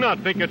 do not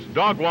think it's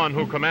Dagwan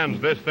who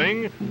commands this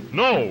thing.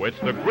 No, it's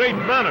the great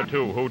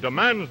Manitou who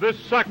demands this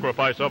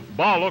sacrifice of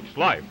Balak's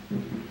life.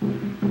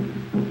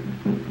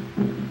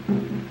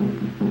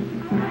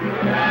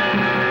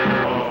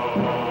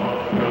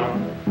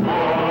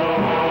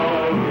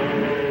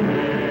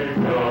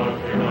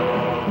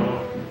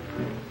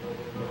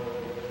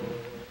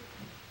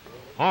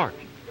 Hark,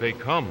 they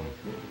come,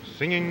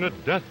 singing the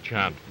death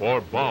chant for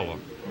Balak.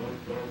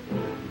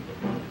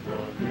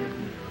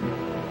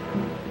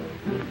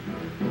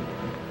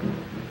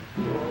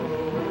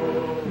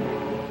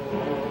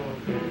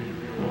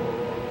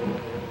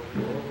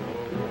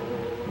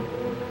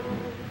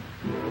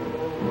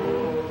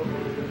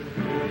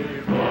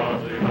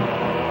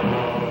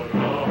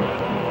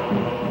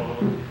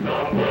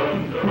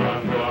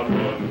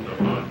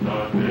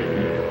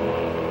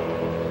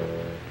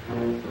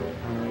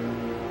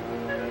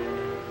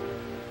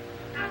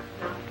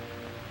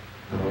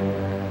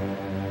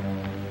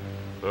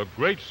 The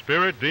Great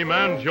Spirit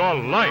demands your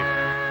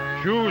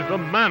life. Choose the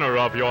manner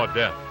of your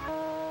death.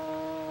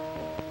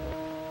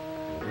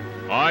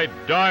 I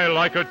die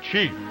like a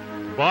chief,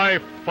 by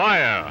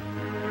fire.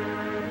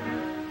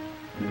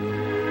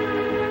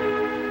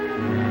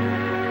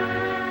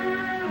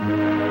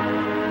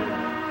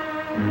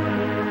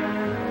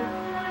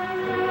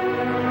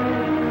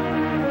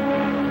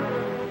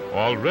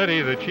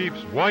 Already the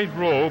chief's white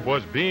robe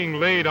was being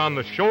laid on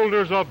the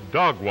shoulders of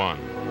Dagwan.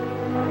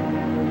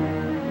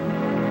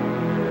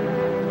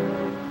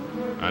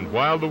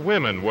 while the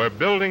women were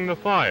building the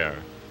fire.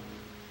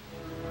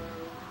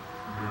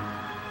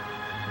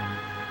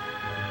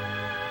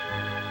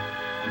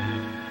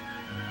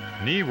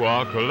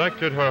 Niwa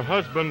collected her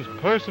husband's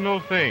personal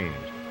things,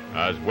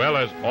 as well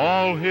as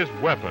all his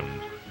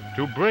weapons,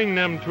 to bring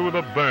them to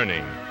the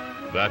burning,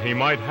 that he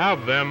might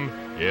have them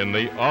in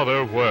the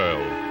other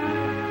world.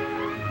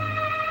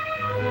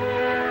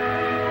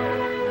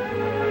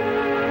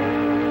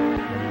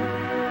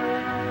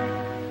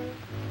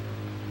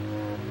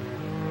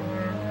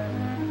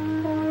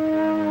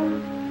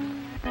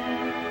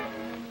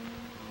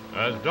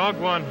 As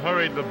Dagwan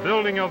hurried the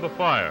building of the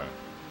fire,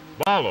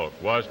 Balak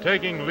was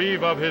taking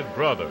leave of his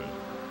brothers.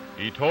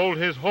 He told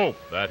his hope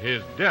that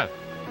his death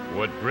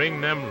would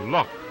bring them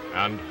luck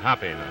and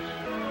happiness.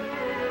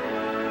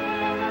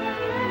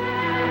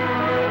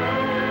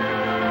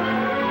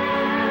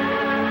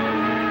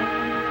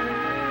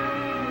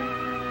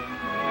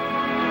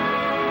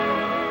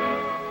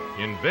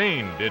 In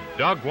vain did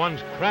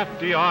Dagwan's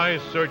crafty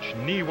eyes search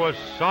Niwa's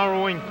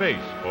sorrowing face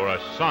for a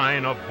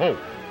sign of hope.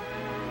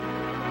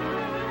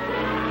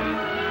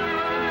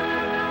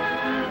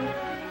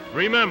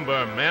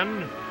 Remember,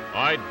 men,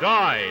 I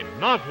die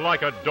not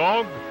like a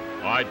dog,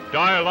 I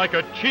die like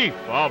a chief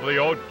of the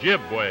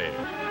Ojibwe.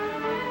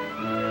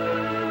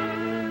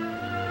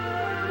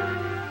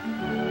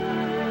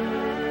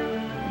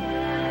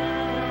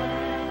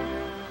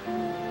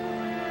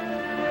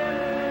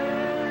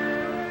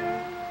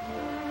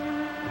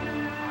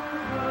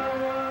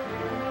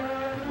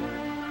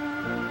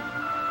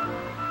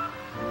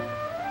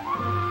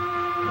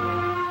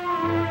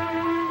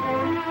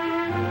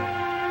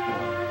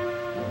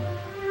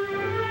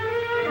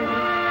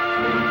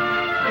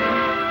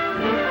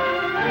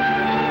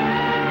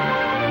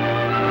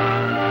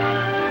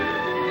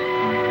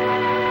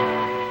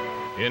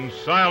 In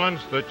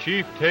silence, the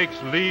chief takes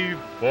leave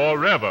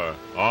forever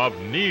of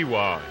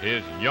Niwa,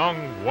 his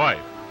young wife,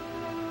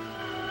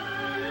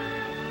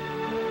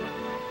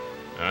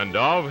 and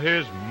of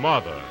his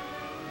mother.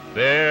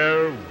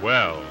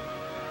 Farewell.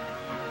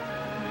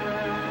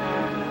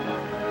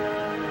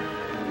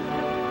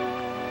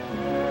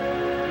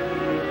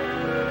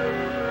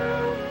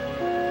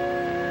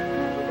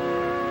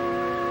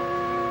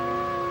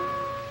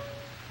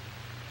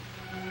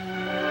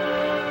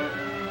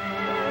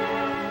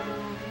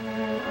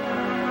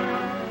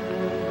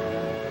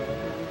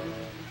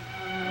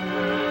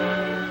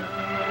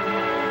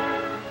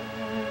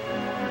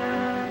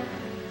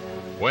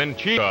 When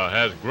Chika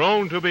has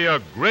grown to be a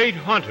great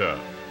hunter,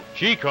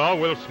 Chika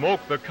will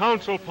smoke the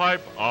council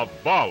pipe of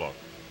Balak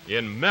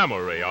in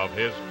memory of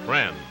his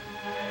friend.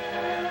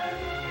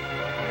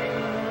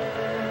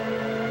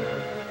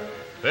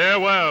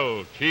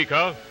 Farewell,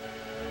 Chika.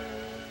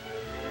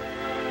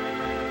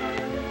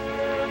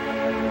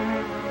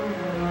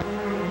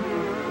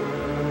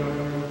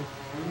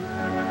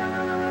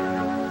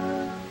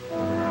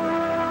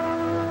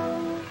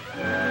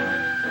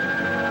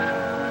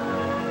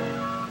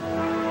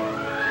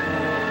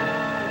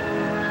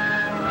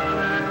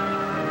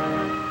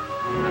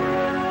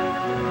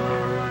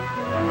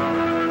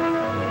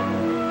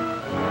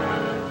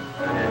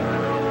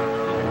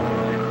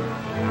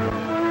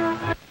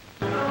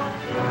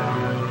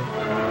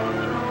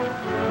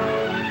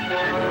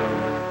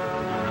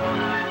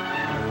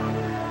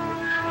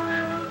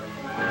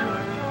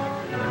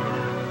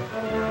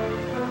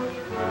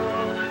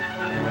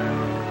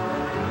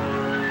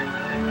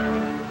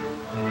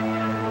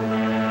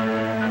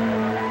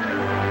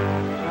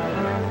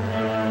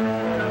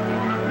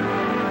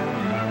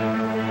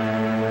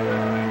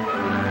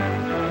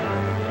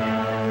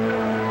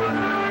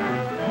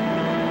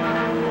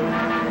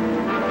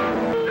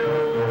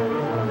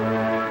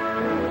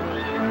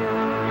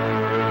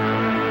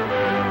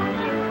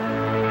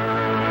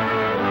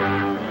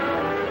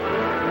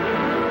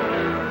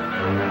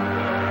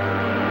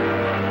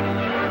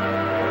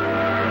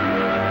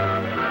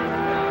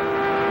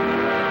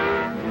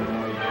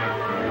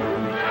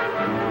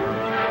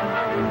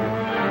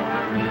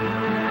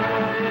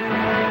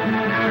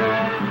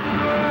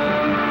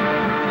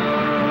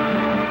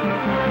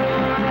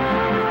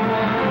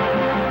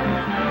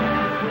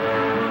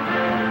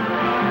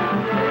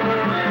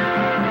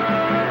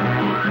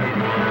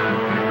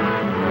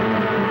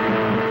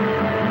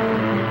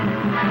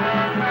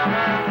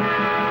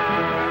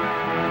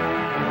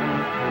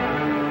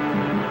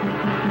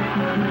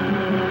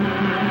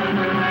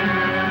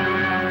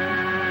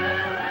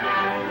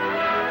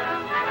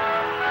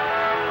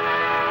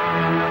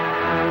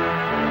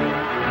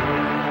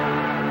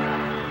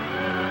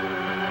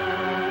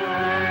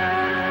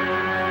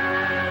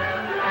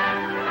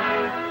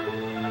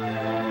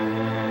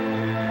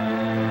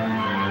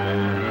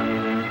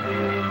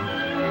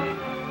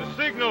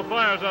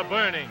 Fires are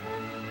burning.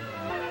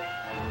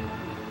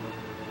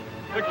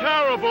 The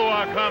caribou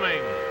are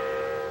coming.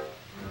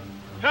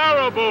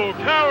 Caribou,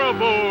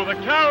 caribou, the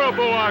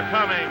caribou are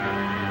coming.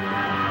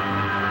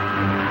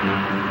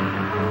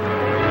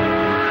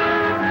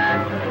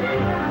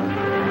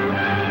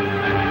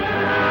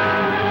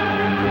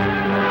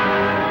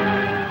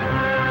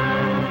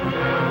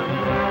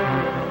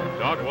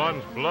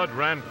 blood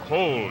ran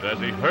cold as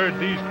he heard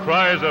these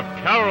cries of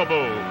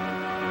caribou.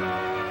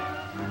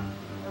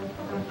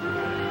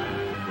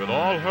 With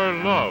all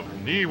her love,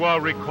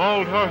 Niwa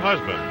recalled her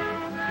husband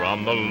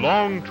from the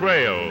long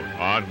trail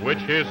on which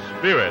his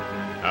spirit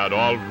had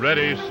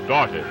already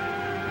started.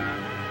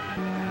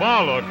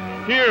 Balak,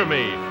 hear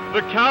me!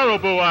 The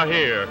caribou are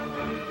here!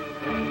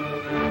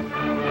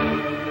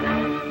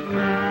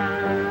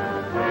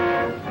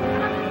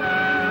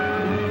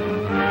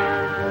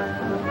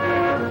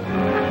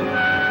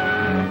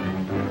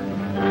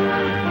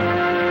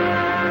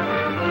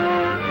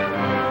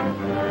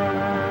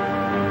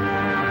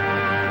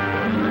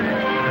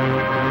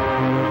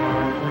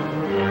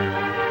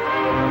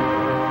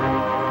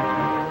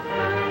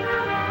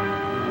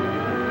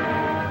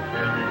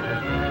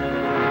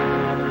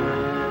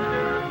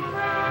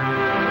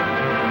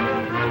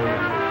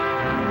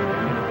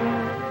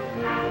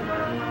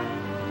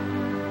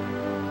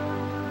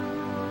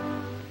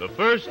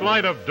 The first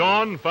light of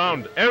dawn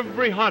found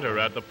every hunter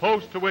at the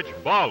post to which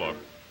Balak,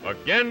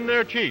 again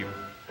their chief,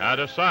 had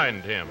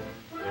assigned him.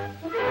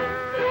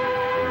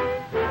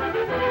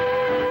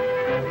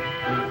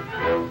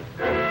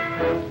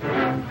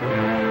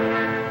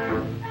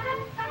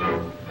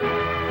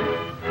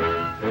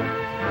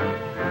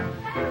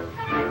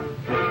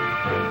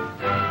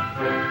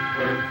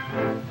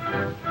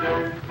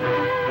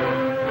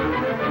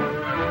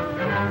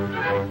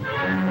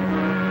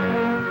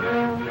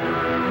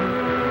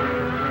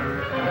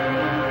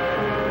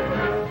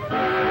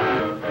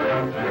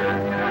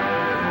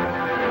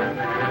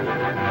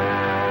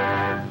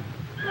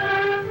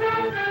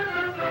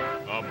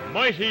 A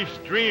mighty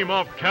stream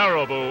of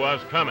caribou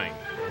was coming.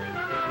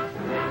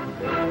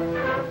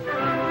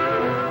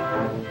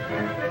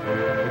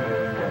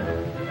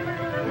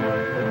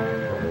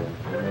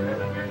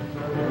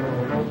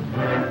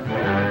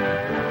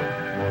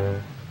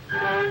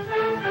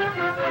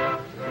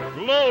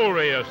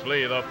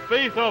 Gloriously, the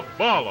faith of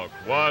Balak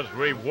was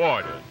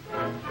rewarded.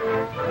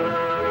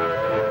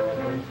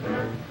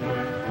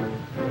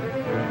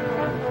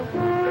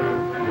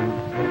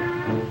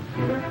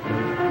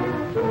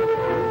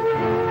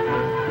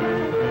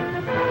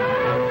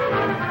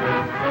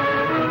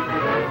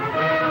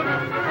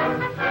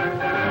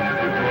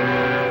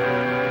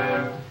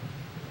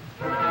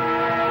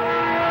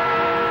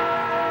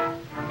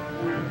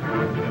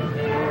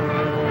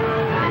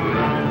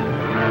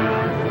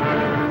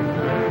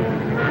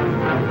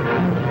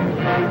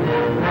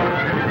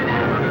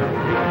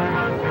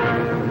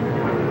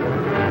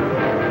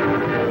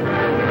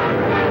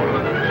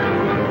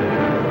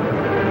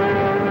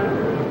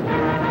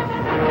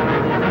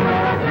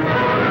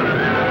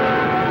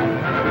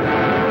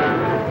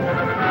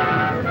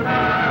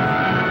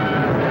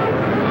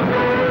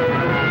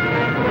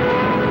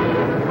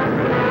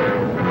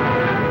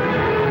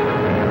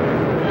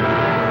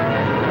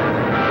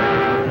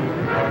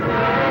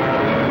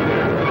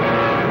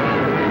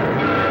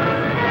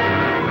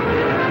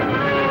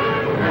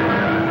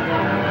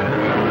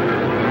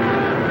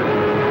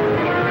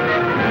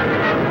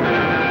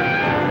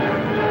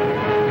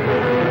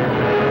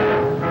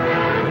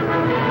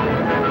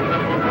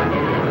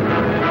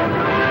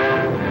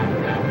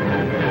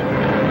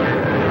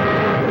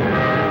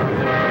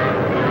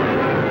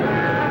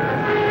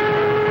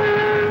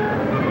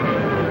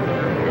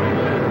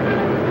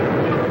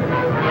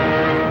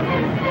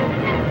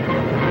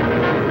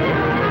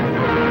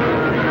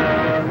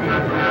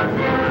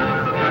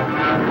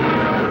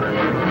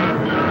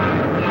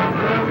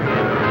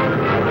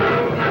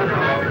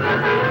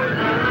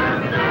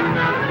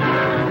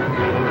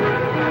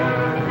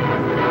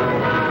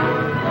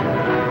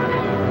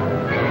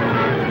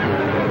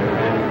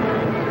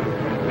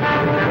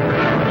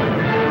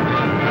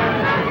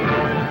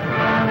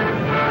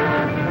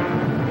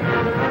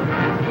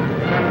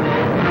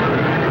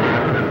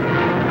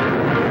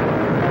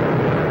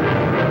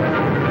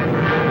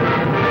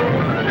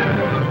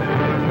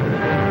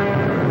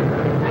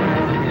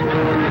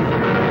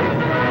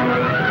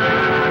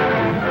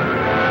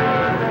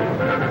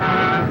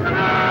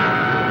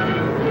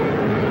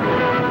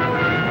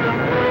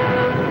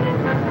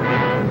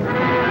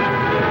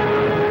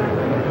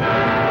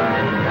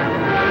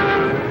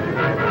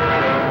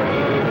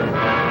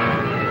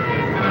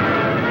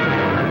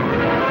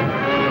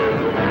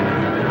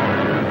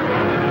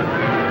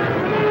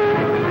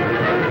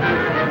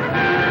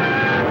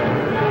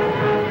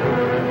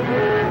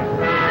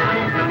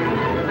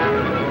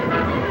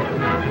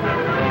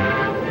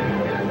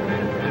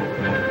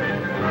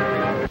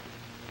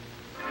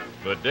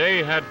 The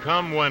day had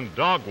come when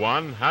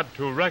Dogwan had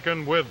to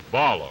reckon with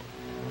Balak.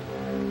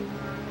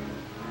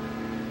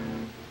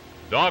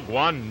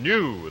 Dogwan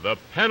knew the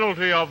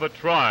penalty of the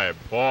tribe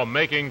for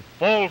making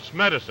false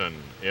medicine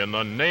in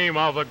the name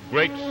of the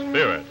Great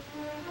Spirit.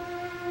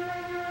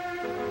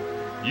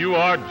 You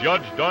are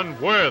judged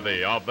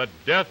unworthy of the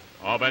death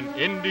of an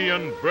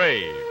Indian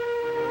brave.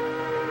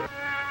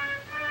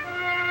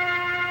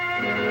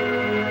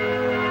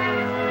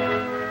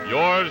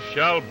 Yours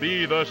shall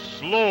be the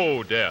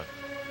slow death,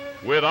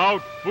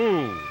 without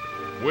food,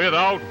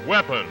 without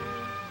weapons,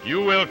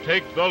 you will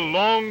take the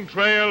long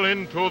trail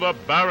into the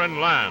barren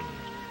lands,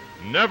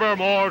 never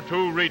more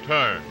to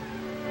return.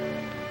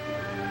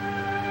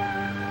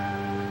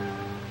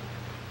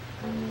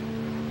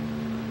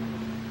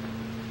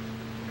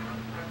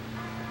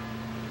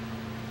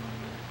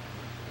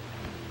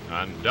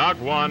 And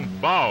Dagwan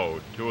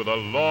bowed to the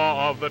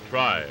law of the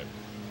tribe.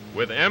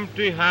 With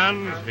empty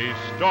hands, he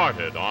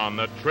started on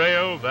the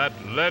trail that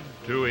led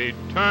to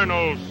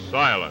eternal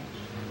silence.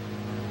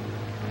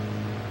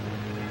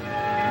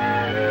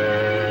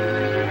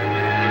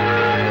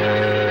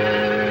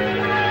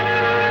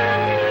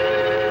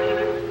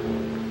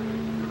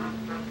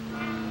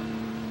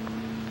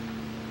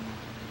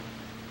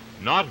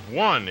 Not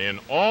one in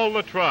all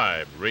the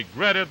tribe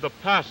regretted the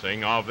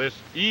passing of this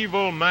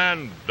evil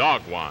man,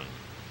 Dagwan.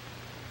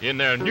 In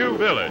their new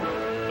village,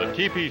 the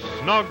teepee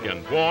snug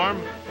and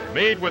warm,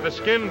 made with the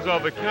skins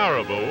of the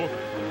caribou,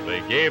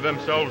 they gave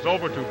themselves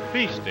over to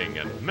feasting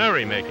and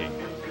merrymaking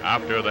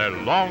after their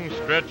long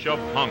stretch of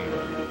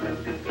hunger.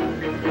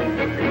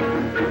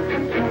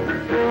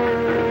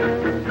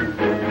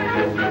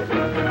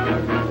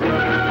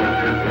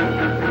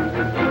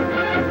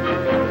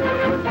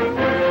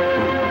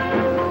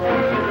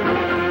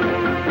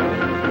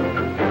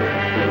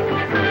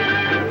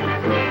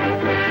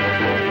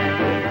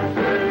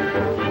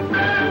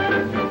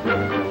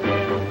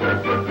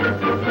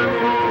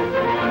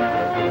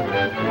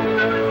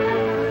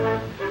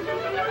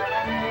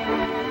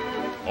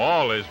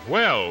 All is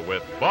well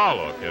with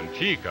Balak and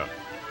Chica.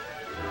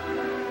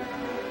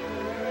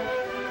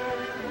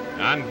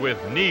 And with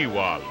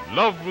Niwa,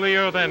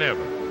 lovelier than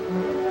ever.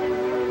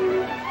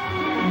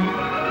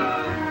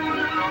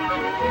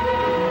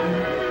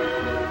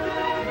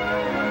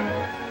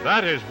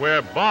 That is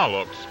where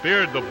Balak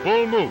speared the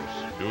bull moose.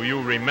 Do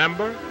you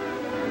remember?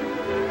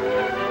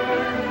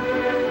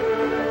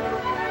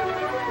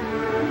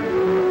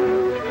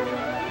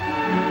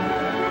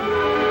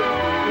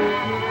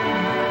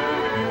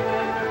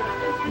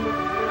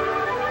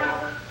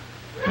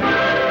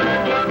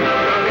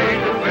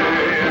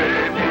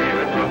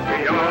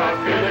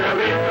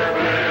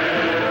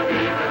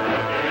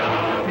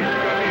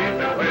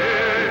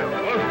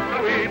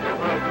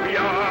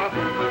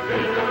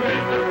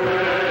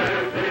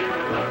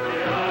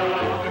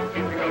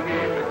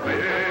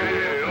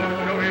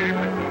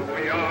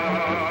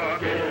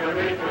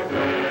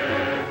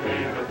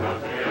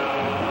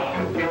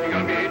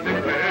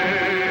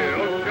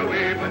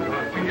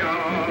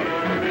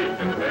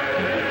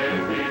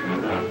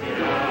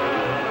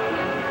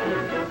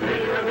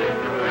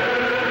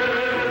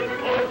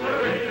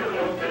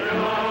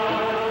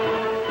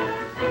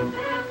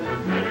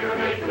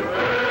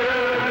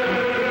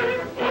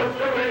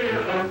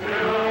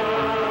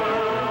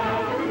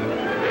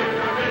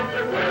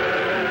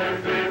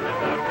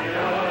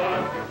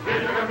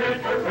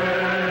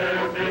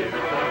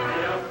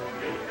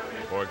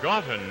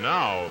 Forgotten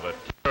now the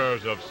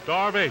terrors of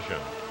starvation.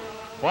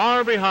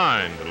 Far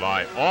behind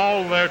lie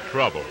all their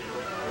troubles.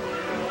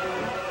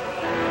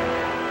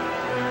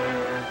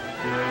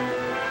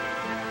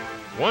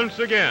 Once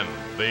again,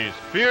 these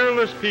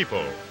fearless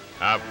people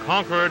have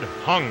conquered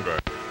hunger,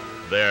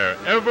 their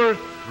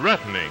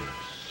ever-threatening,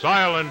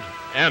 silent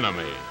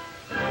enemy.